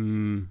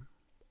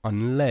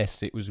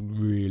 Unless it was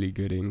really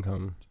good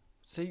income.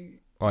 See,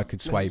 I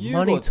could sway. you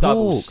Money got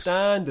double talks.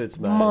 standards,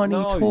 man. Money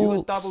no, you got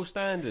talks. double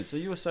standards. So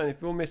you were saying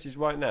if your missus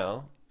right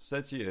now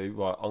said to you,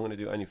 right, I'm going to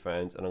do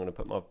OnlyFans and I'm going to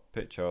put my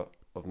picture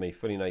of me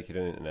fully naked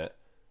on the internet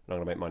and I'm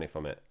going to make money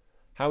from it.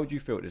 How would you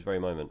feel at this very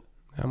moment?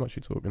 How much are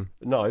you talking?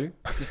 No,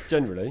 just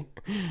generally.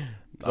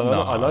 So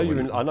No, I know I you.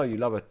 wouldn't. I know you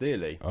love her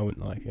dearly. I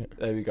wouldn't like it.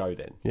 There we go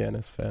then. Yeah,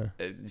 that's fair.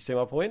 You see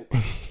my point?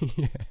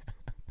 Yeah.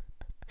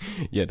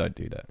 Yeah, don't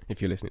do that. If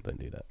you're listening, don't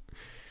do that.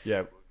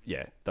 Yeah.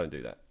 Don't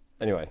do that.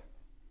 Anyway,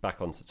 back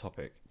onto the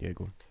topic. Yeah,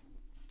 go on.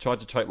 Tried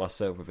to choke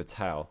myself with a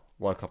towel.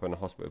 Woke up in the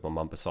hospital with my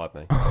mum beside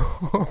me.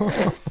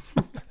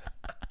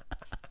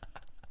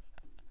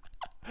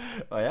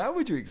 Like, how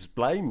would you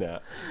explain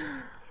that?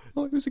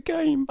 Oh, it was a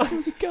game. It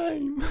was a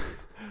game.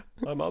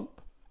 My mum.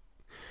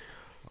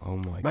 Oh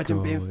my god.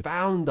 Imagine being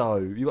found though.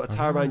 You got a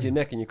towel around your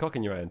neck and your cock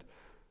in your hand.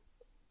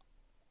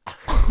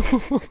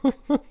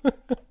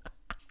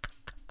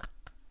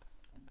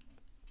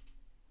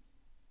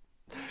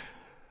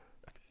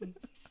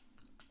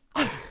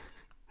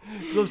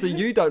 Because obviously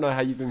you don't know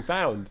how you've been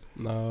found.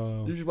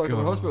 No. You just woke up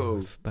in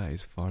hospital. That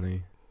is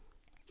funny.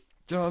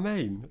 Do you know what I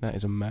mean? That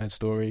is a mad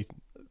story.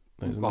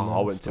 That is a mad I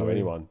wouldn't tell story.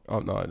 anyone. Oh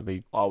no, it'd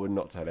be I would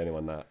not tell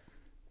anyone that.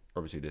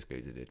 Obviously this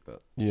geezer did,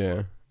 but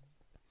yeah.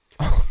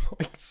 Oh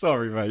my,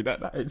 sorry, mate.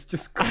 That is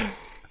just.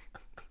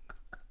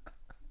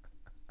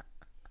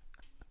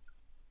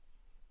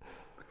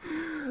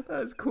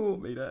 That's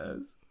caught me. That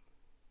has.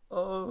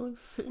 Oh,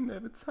 sitting there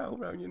with a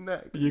towel around your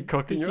neck. you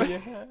cocking your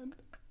hand.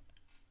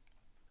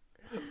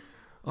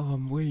 Oh,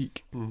 I'm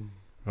weak.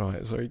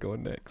 Right, sorry. Go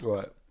on next.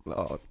 right.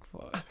 Oh,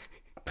 fuck.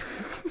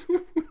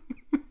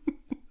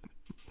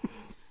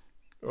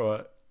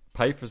 Right.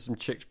 Pay for some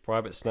chick's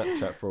private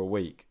Snapchat for a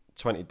week.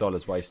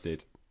 $20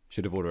 wasted.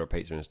 Should have ordered a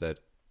pizza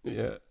instead.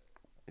 Yeah.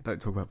 Don't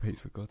talk about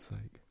pizza for God's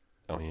sake.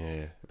 Oh yeah,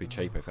 it'd be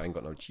cheaper if it ain't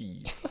got no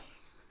cheese.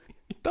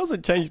 It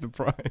doesn't change the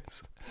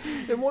price.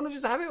 Then why not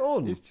just have it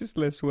on? It's just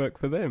less work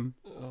for them.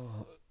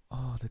 Oh,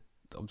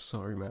 I'm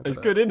sorry, man. it's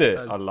but good, isn't it?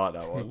 that's I like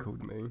that one.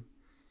 tickled me.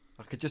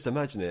 I could just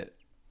imagine it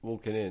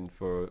walking in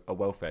for a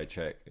welfare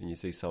check and you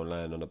see someone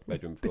laying on a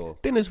bedroom floor.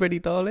 Dinner's ready,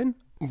 darling.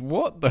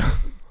 What the?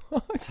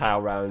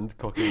 Towel round,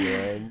 cock in your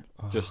hand.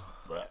 Just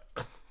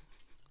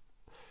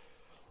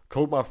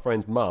called my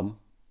friend's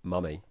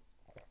mummy.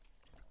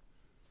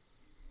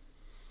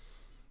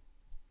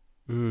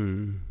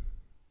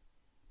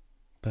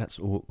 That's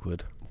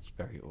awkward. It's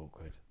very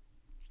awkward.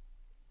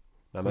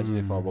 Now imagine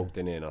if I walked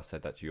in here and I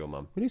said that to your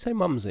mum. Would you say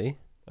mumsy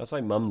I'd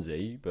say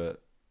mumsy,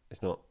 but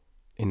it's not.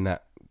 in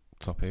that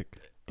topic,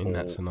 in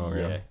that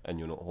scenario? Yeah, and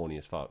you're not horny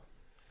as fuck.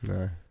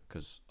 No.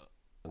 Because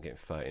I'm getting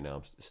 30 now.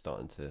 I'm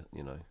starting to,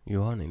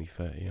 You are nearly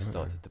 30, aren't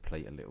starting to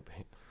deplete a little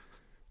bit.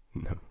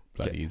 you? No,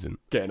 bloody isn't.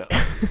 Getting up.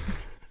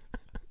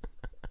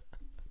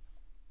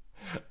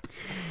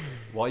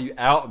 Why are you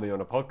out at me on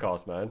a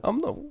podcast, man? I'm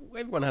not.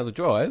 Everyone has a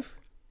drive.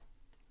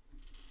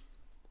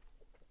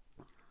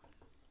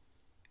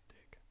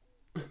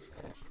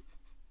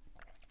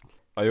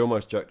 I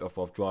almost jerked off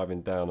while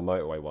driving down the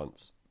motorway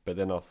once, but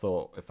then I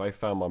thought if they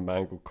found my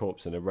mangled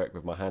corpse in a wreck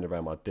with my hand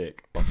around my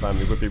dick, my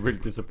family would be really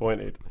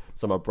disappointed.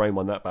 So my brain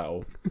won that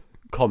battle.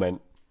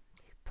 Comment.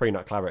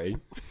 Pre-nut clarity.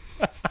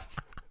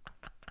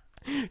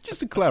 Just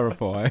to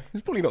clarify,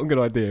 it's probably not a good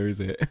idea, is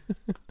it?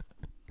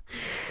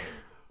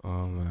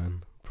 Oh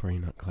man,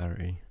 pre-nut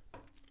clarity.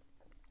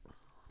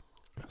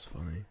 That's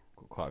funny.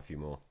 Got quite a few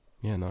more.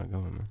 Yeah, no, go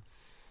on, man.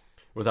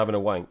 Was having a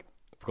wank.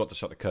 Forgot to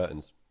shut the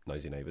curtains.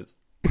 Nosy neighbours.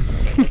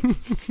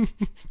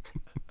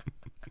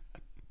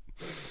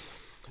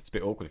 It's a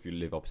bit awkward if you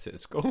live opposite a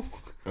school.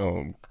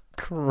 Oh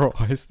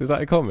Christ, is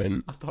that a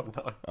comment? I don't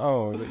know.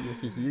 Oh,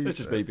 this is you. It's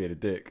just me being a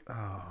dick.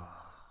 Oh,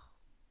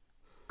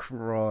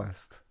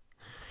 Christ.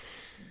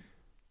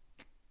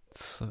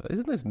 So,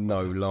 isn't there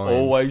no lines?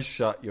 Always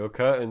shut your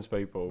curtains,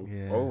 people.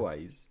 Yeah.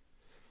 Always.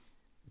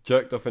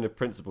 Jerked off in the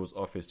principal's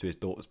office to his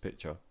daughter's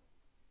picture.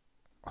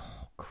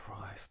 Oh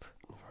Christ.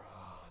 Oh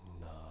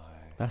no.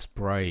 That's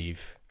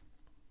brave.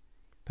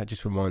 That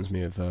just reminds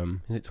me of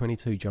is it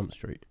 22 Jump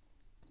Street?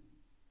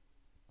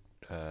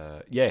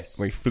 Yes.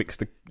 Where he flicks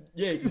the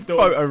Yeah, his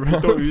photo daughter. around.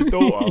 His daughter. His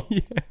daughter.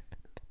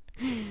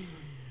 Yeah.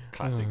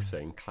 Classic Oh.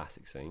 scene.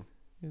 Classic scene.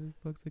 Yeah, the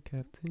fuck's the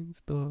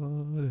captain's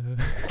daughter?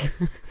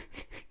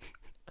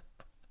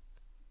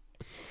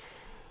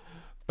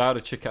 Bailed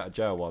a chick out of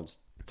jail once.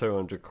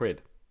 200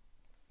 quid.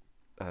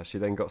 She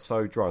then got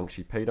so drunk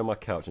she peed on my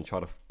couch and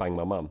tried to bang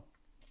my mum.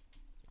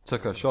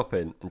 Took her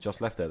shopping and just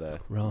left her there.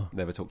 Right.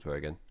 Never talked to her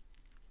again.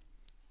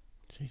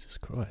 Jesus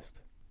Christ.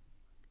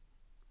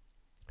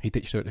 He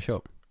ditched her at the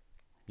shop.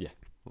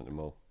 Not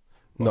anymore.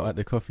 Not at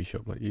the coffee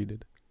shop like you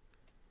did.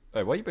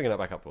 Hey, why are you bringing that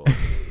back up for?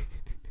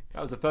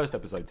 That was the first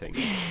episode thing.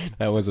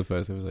 That was the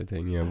first episode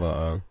thing, yeah,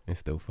 but it's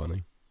still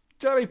funny.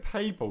 Do you know how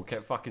many people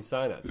kept fucking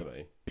saying that to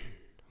me?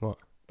 What?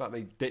 About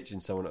me ditching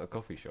someone at a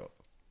coffee shop.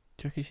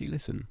 Do you reckon she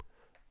listen?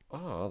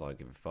 Oh, I don't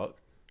give a fuck.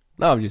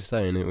 No, I'm just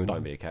saying it would.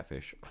 Don't be a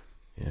catfish.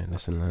 Yeah,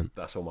 lesson learned.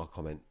 That's all my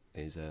comment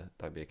is.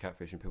 Don't be a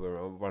catfish and people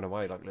run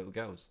away like little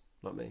girls,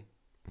 like me.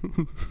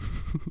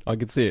 I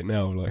can see it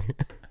now, like,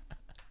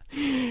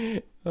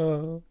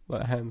 oh,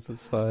 like hands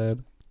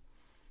aside.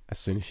 As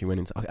soon as she went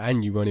into,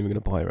 and you weren't even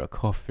going to buy her a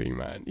coffee,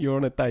 man. You're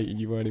on a date and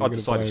you weren't even I going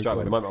to buy decided her straight a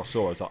away. The coffee. moment I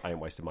saw her, I was like, I ain't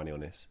wasting money on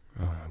this.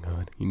 Oh my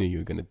god, you knew you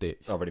were going to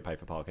ditch. I already paid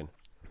for parking.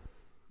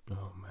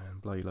 Oh man,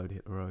 blow your load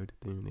hit the road.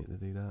 Didn't even need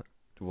to do that.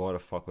 Why the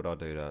fuck would I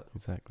do that?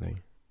 Exactly.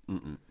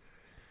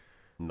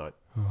 No.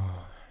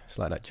 Oh, it's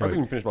like that I joke. didn't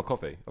even finish my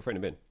coffee. I threw it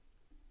in the bin.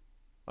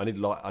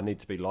 I need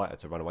to be lighter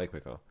to run away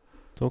quicker.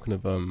 Talking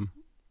of blowing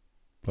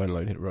a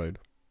load hit the road.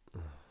 Do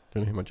you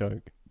want to hear my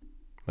joke?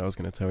 That I was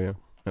going to tell you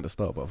at the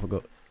start, but I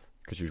forgot.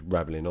 Because you was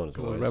rabbling on as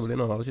Because I always. was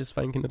rambling on. I was just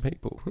thanking the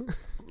people.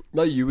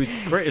 No, you was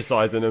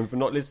criticising them for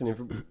not listening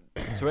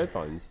to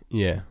headphones.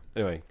 Yeah.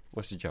 Anyway,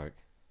 what's your joke?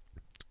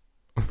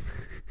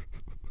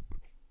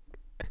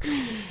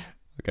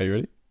 Okay, you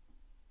ready?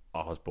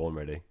 I was born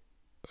ready.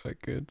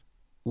 Good.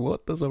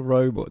 What does a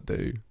robot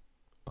do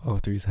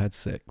after he's had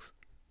sex?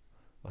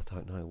 I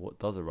don't know. What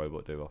does a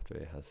robot do after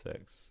it has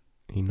sex?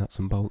 He nuts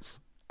and bolts.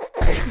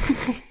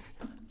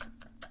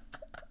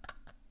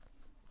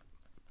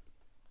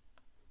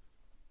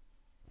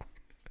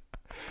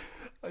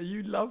 Oh,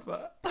 you love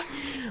that.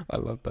 I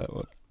love that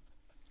one.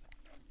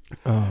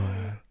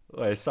 Oh,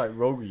 There's something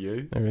wrong with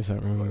you. there is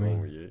that wrong with Something wrong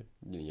me. with you.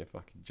 You and your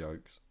fucking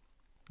jokes.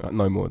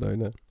 No more though.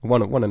 No.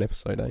 One an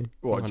episode, eh?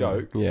 What, a One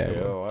joke? Yeah,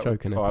 well, all right.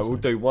 joke an All right, episode. we'll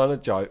do one a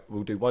joke.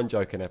 We'll do one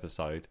joke an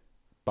episode,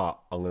 but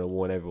I'm going to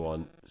warn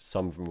everyone.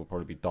 Some of them will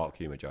probably be dark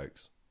humour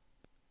jokes.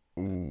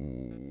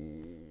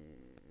 Ooh,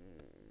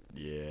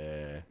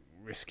 Yeah.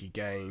 risky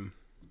game.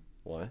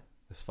 Why?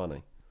 It's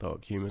funny.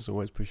 Dark humours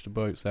always push the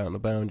boats out on the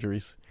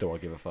boundaries. Do I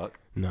give a fuck?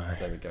 No.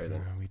 There we go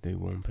then. No, we do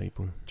warn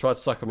people. Tried to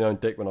suck on my own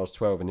dick when I was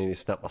 12 and nearly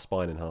snapped my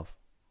spine in half.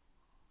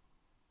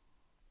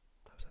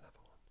 That was another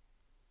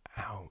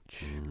one.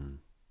 Ouch.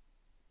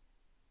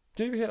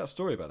 Did you ever hear that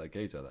story about that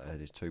geezer that had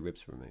his 2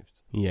 ribs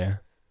removed Yeah.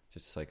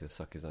 just to say he could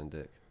suck his own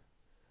dick?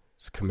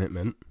 It's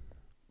commitment.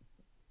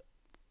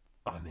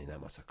 I mean, that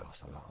must have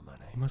cost a lot of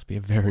money. He must be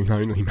a very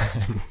lonely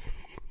man.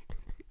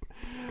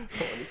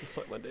 I need to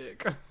suck my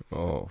dick.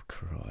 Oh,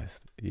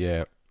 Christ.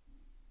 Yeah.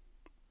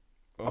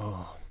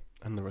 Oh,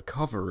 and the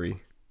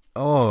recovery.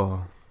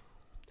 Oh.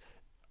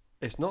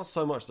 It's not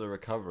so much the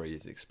recovery,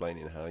 it's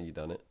explaining how you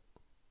done it.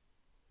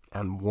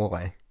 And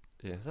why?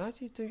 Yeah, so how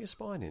do you do your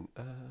spining?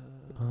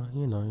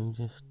 You know,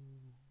 just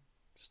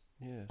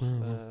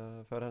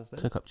fell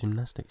downstairs. took up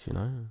gymnastics, you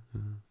know.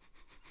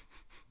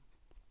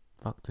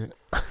 Fucked it.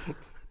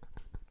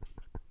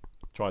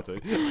 Try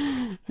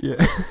to.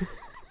 Yeah.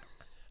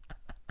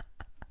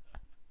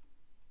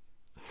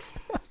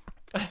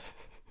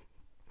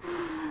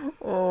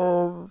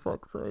 Oh, for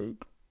fuck's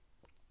sake.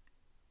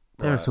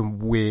 There are some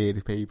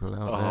weird people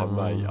out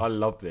there. Oh, mate, I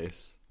love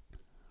this.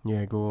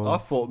 Yeah, go I on.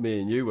 thought me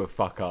and you were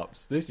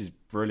fuck-ups. This is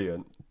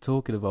brilliant.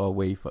 Talking of our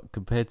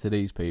compared to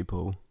these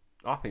people.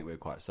 I think we're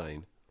quite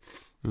sane.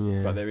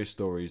 Yeah. But there is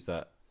stories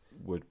that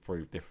would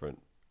prove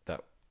different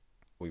that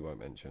we won't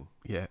mention.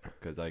 Yeah.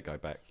 Because they go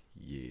back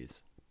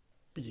years.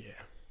 Yeah.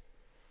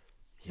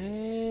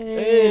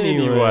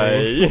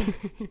 Anyway.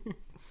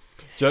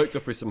 Jerked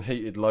off with some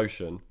heated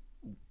lotion.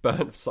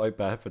 Burnt so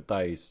bad for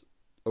days.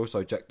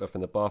 Also jacked off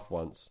in the bath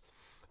once.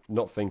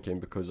 Not thinking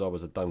because I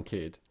was a dumb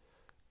kid.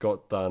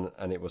 Got done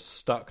and it was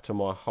stuck to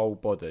my whole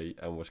body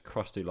and was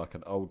crusty like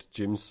an old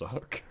gym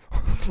sock.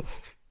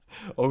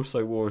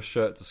 Also wore a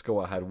shirt to school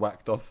I had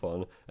whacked off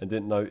on and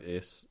didn't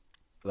notice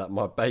that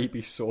my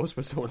baby sauce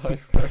was all over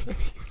it.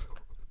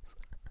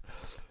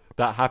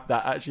 That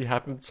actually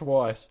happened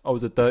twice. I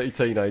was a dirty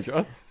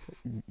teenager.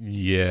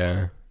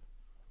 Yeah.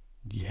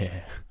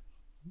 Yeah.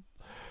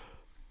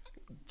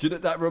 Do you know,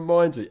 that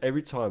reminds me,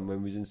 every time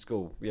when we was in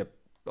school, we had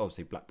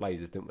obviously black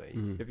blazers, didn't we?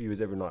 Mm. If you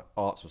was ever in like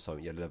arts or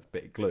something, you had to have a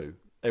bit of glue.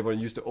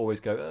 Everyone used to always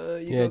go,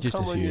 Yeah, got just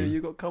cum on you, assume.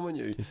 you got cum on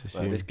you. Just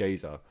Man, assume. this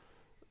geezer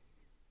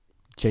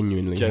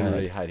Genuinely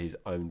generally had had his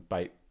own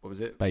what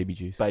was it? baby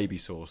juice. Baby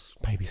sauce.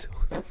 Baby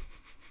sauce.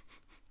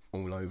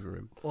 All over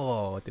him.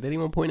 Oh, did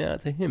anyone point it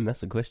out to him?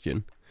 That's the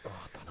question. Oh,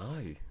 I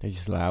don't know. They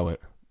just allow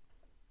it.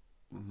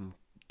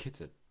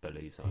 Kids are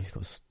bullies. He's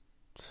got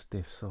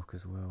stiff sock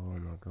as well. Oh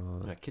my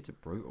god. No, kids are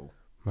brutal.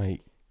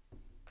 Mate,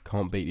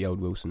 can't beat the old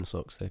Wilson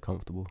socks. They're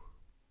comfortable.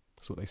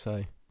 That's what they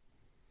say.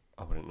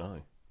 I wouldn't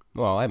know.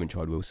 Well, I haven't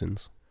tried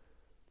Wilson's.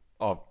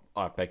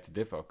 I beg to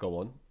differ. Go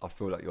on. I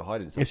feel like you're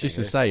hiding something. It's just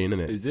here. a saying, isn't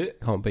it? Is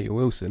it? Can't beat a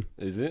Wilson.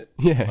 Is it?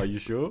 Yeah. Are you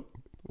sure?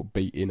 Or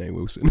beat in a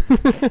Wilson.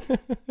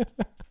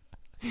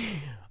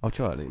 I'll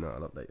try it, no,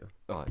 I'll update you.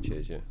 Alright,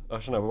 cheers, yeah.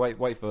 Actually, no,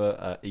 wait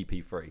for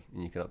EP3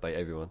 and you can update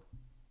everyone.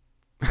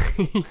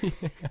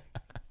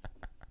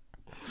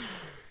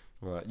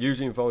 Right,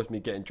 usually involves me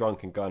getting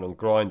drunk and going on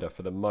Grindr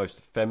for the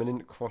most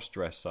feminine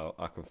cross-dresser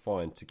I can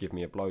find to give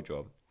me a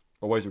blowjob.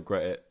 Always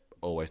regret it,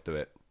 always do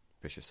it.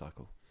 Vicious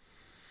cycle.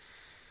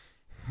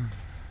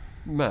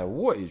 Man,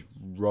 what is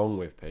wrong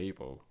with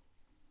people?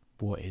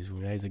 What is?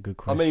 That is a good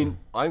I question. mean,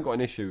 I haven't got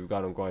an issue with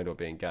going on Grindr or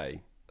being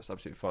gay. That's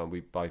absolutely fine.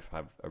 We both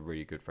have a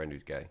really good friend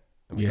who's gay,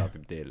 and we Yeah. love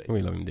him dearly.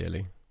 we love him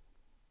dearly.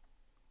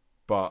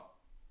 But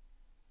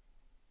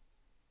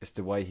it's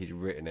the way he's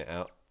written it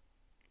out,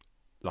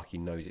 like he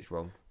knows it's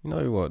wrong. You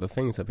know what? The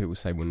things that people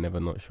say will never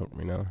not shock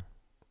me now.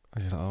 I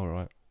just like, all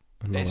right.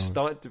 It's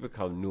starting to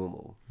become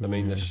normal. I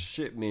mean, the Yeah.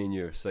 shit me and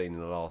you have seen in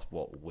the last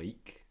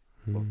week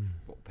of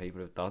what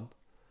people have done,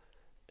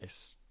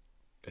 it's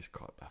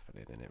quite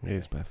baffling, isn't it? It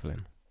is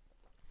baffling.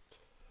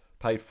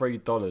 Paid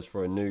 $3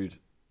 for a nudes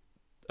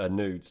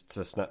to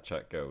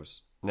Snapchat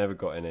girls. Never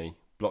got any.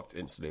 Blocked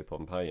instantly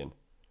upon paying.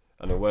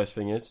 And the worst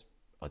thing is,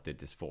 I did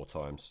this 4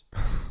 times.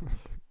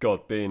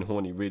 God, being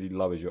horny really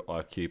lowers your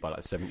IQ by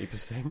like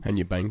 70%. And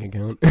your bank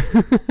account.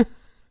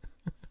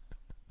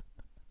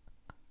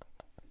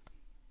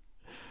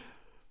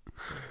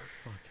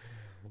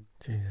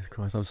 Jesus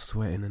Christ, I'm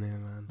sweating in here,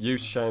 man.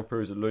 Use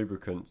shampoo as a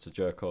lubricant to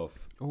jerk off.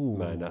 Ooh.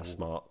 Man, that's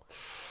smart.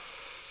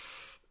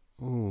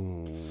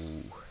 Ooh.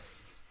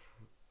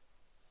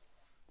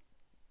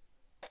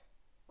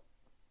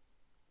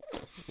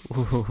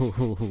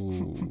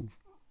 Ooh.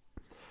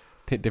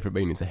 Different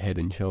meaning to head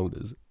and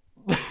shoulders.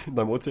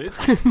 No more tears.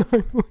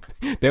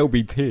 There'll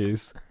be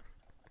tears.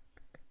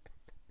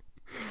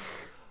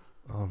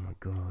 Oh my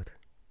god.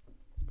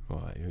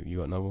 Right, you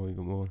got another one? You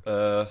got more?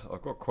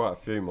 I've got quite a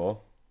few more,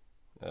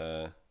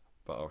 but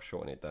I'll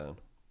shorten it down.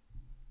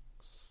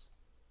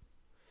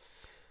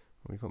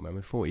 We got, man,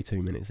 we're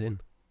 42 minutes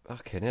in.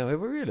 Okay, now are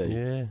we really?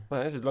 Yeah.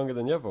 Man, this is longer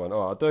than the other one. All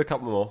right, I'll do a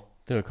couple more,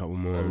 Do a couple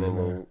more. and then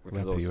we'll we'll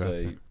because wrap it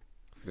obviously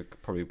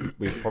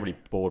we've probably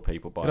bored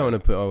people by. I don't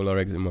want to put all our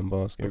eggs in one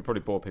basket. We've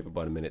probably bored people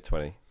by the minute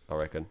 20, I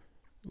reckon.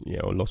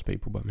 Yeah, or lost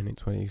people by minute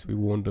 20 because we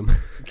warned them.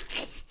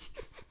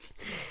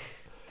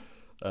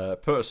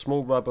 Put a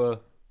small rubber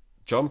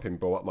jumping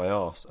ball up my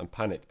arse and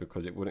panicked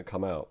because it wouldn't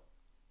come out.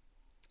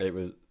 I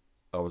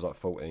was like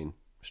 14,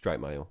 straight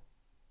male.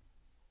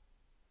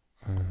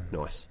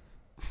 Nice.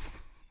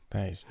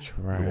 That is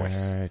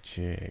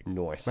tragic.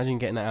 Nice. Imagine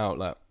getting that out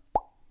like.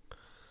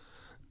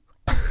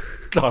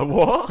 Like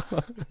what?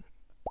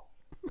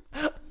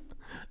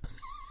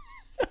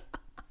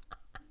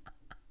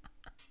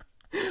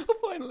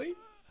 Finally.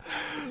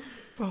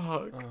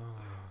 Fuck.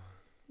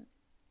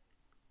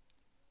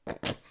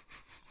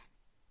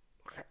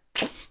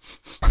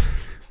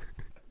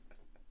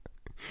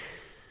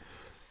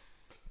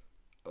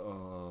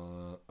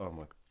 Oh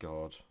my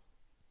god.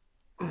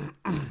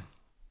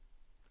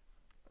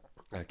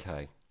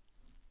 Okay.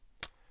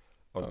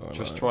 I'm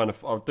just trying to.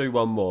 I'll do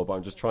one more, but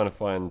I'm just trying to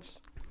find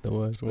The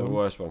worst one. the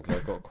worst one because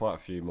I've got quite a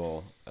few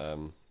more.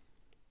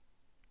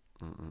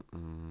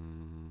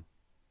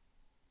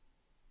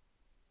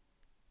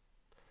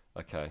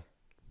 Okay.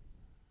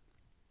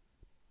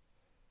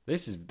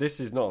 This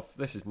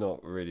is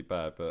not really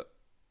bad, but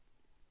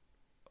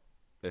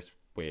it's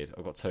weird.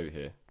 I've got two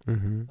here.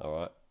 Mm-hmm. All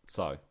right.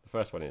 So the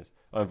first one is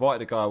I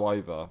invited a guy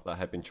over that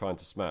had been trying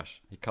to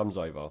smash. He comes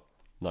over,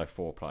 no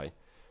foreplay,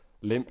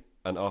 limp,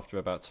 and after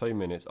about 2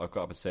 minutes, I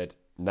got up and said,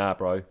 "Nah,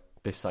 bro,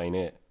 this ain't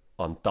it.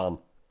 I'm done."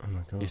 Oh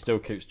my god. He still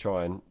keeps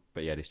trying,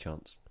 but he had his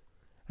chance.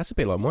 That's a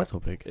bit like my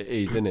topic. It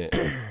is, isn't it?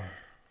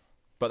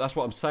 But that's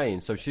what I'm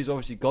saying. So she's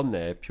obviously gone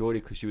there purely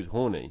because she was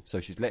horny. So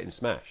she's let him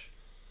smash.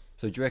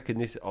 So do you reckon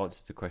this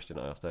answers the question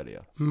I asked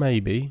earlier?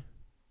 Maybe.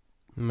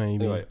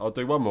 Anyway, I'll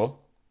do one more.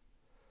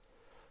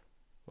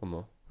 One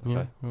more. Okay.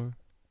 Yeah. Well.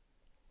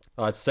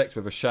 I had sex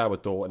with a shower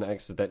door and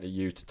accidentally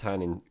used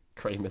tanning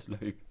cream as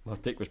lube. My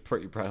dick was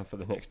pretty brown for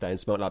the next day and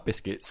smelled like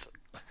biscuits.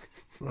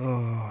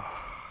 Oh,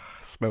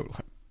 smelled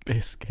like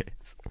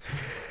biscuits.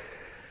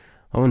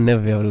 I will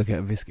never be able to look at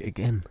a biscuit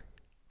again.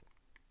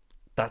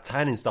 That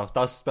tanning stuff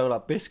does smell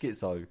like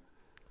biscuits, though.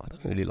 I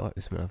don't really like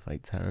the smell of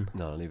fake tan.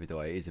 No, neither do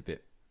I. It is a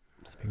bit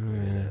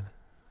weird, isn't it?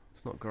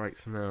 It's not great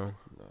smell.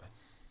 No.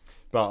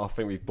 But I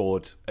think we've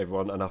bored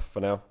everyone enough for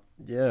now,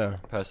 Yeah.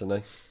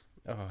 personally.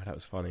 Oh, that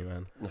was funny,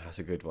 man. No, that's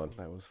a good one.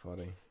 That was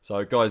funny.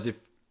 So, guys, if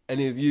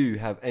any of you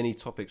have any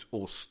topics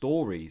or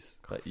stories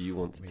that you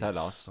want to tell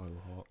us, So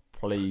hot.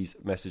 please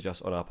message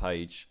us on our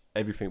page.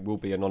 Everything will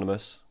be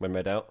anonymous when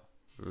read out.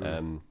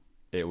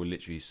 It will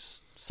literally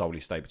solely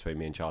stay between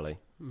me and Charlie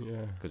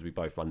Yeah. because we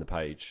both run the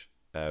page.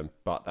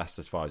 But that's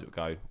as far as it will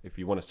go. If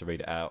you want us to read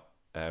it out,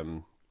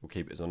 we'll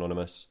keep it as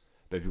anonymous.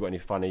 But if you've got any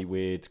funny,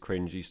 weird,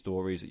 cringy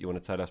stories that you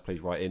want to tell us, please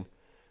write in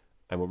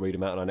and we'll read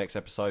them out on our next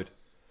episode.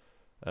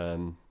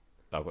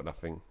 I've got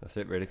nothing. That's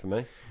it really for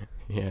me.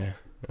 Yeah.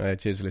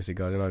 Cheers for listening,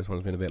 guys. I know this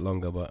one's been a bit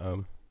longer, but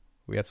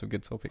we had some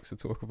good topics to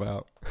talk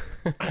about.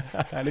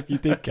 And if you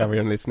did carry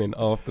on listening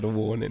after the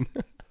warning,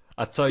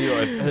 I tell you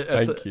what,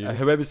 Thank you.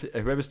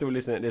 whoever's still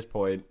listening at this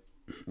point,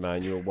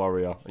 man, you're a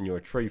warrior and you're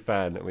a true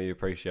fan and we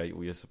appreciate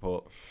all your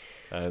support.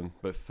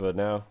 But for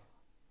now,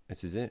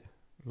 this is it.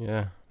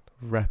 yeah,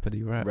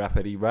 rapidy rap.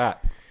 Rapidy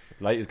rap.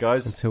 Laters,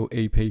 guys. Until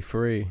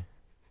EP3.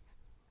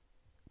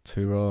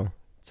 Ta-ra.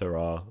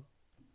 Ta-ra.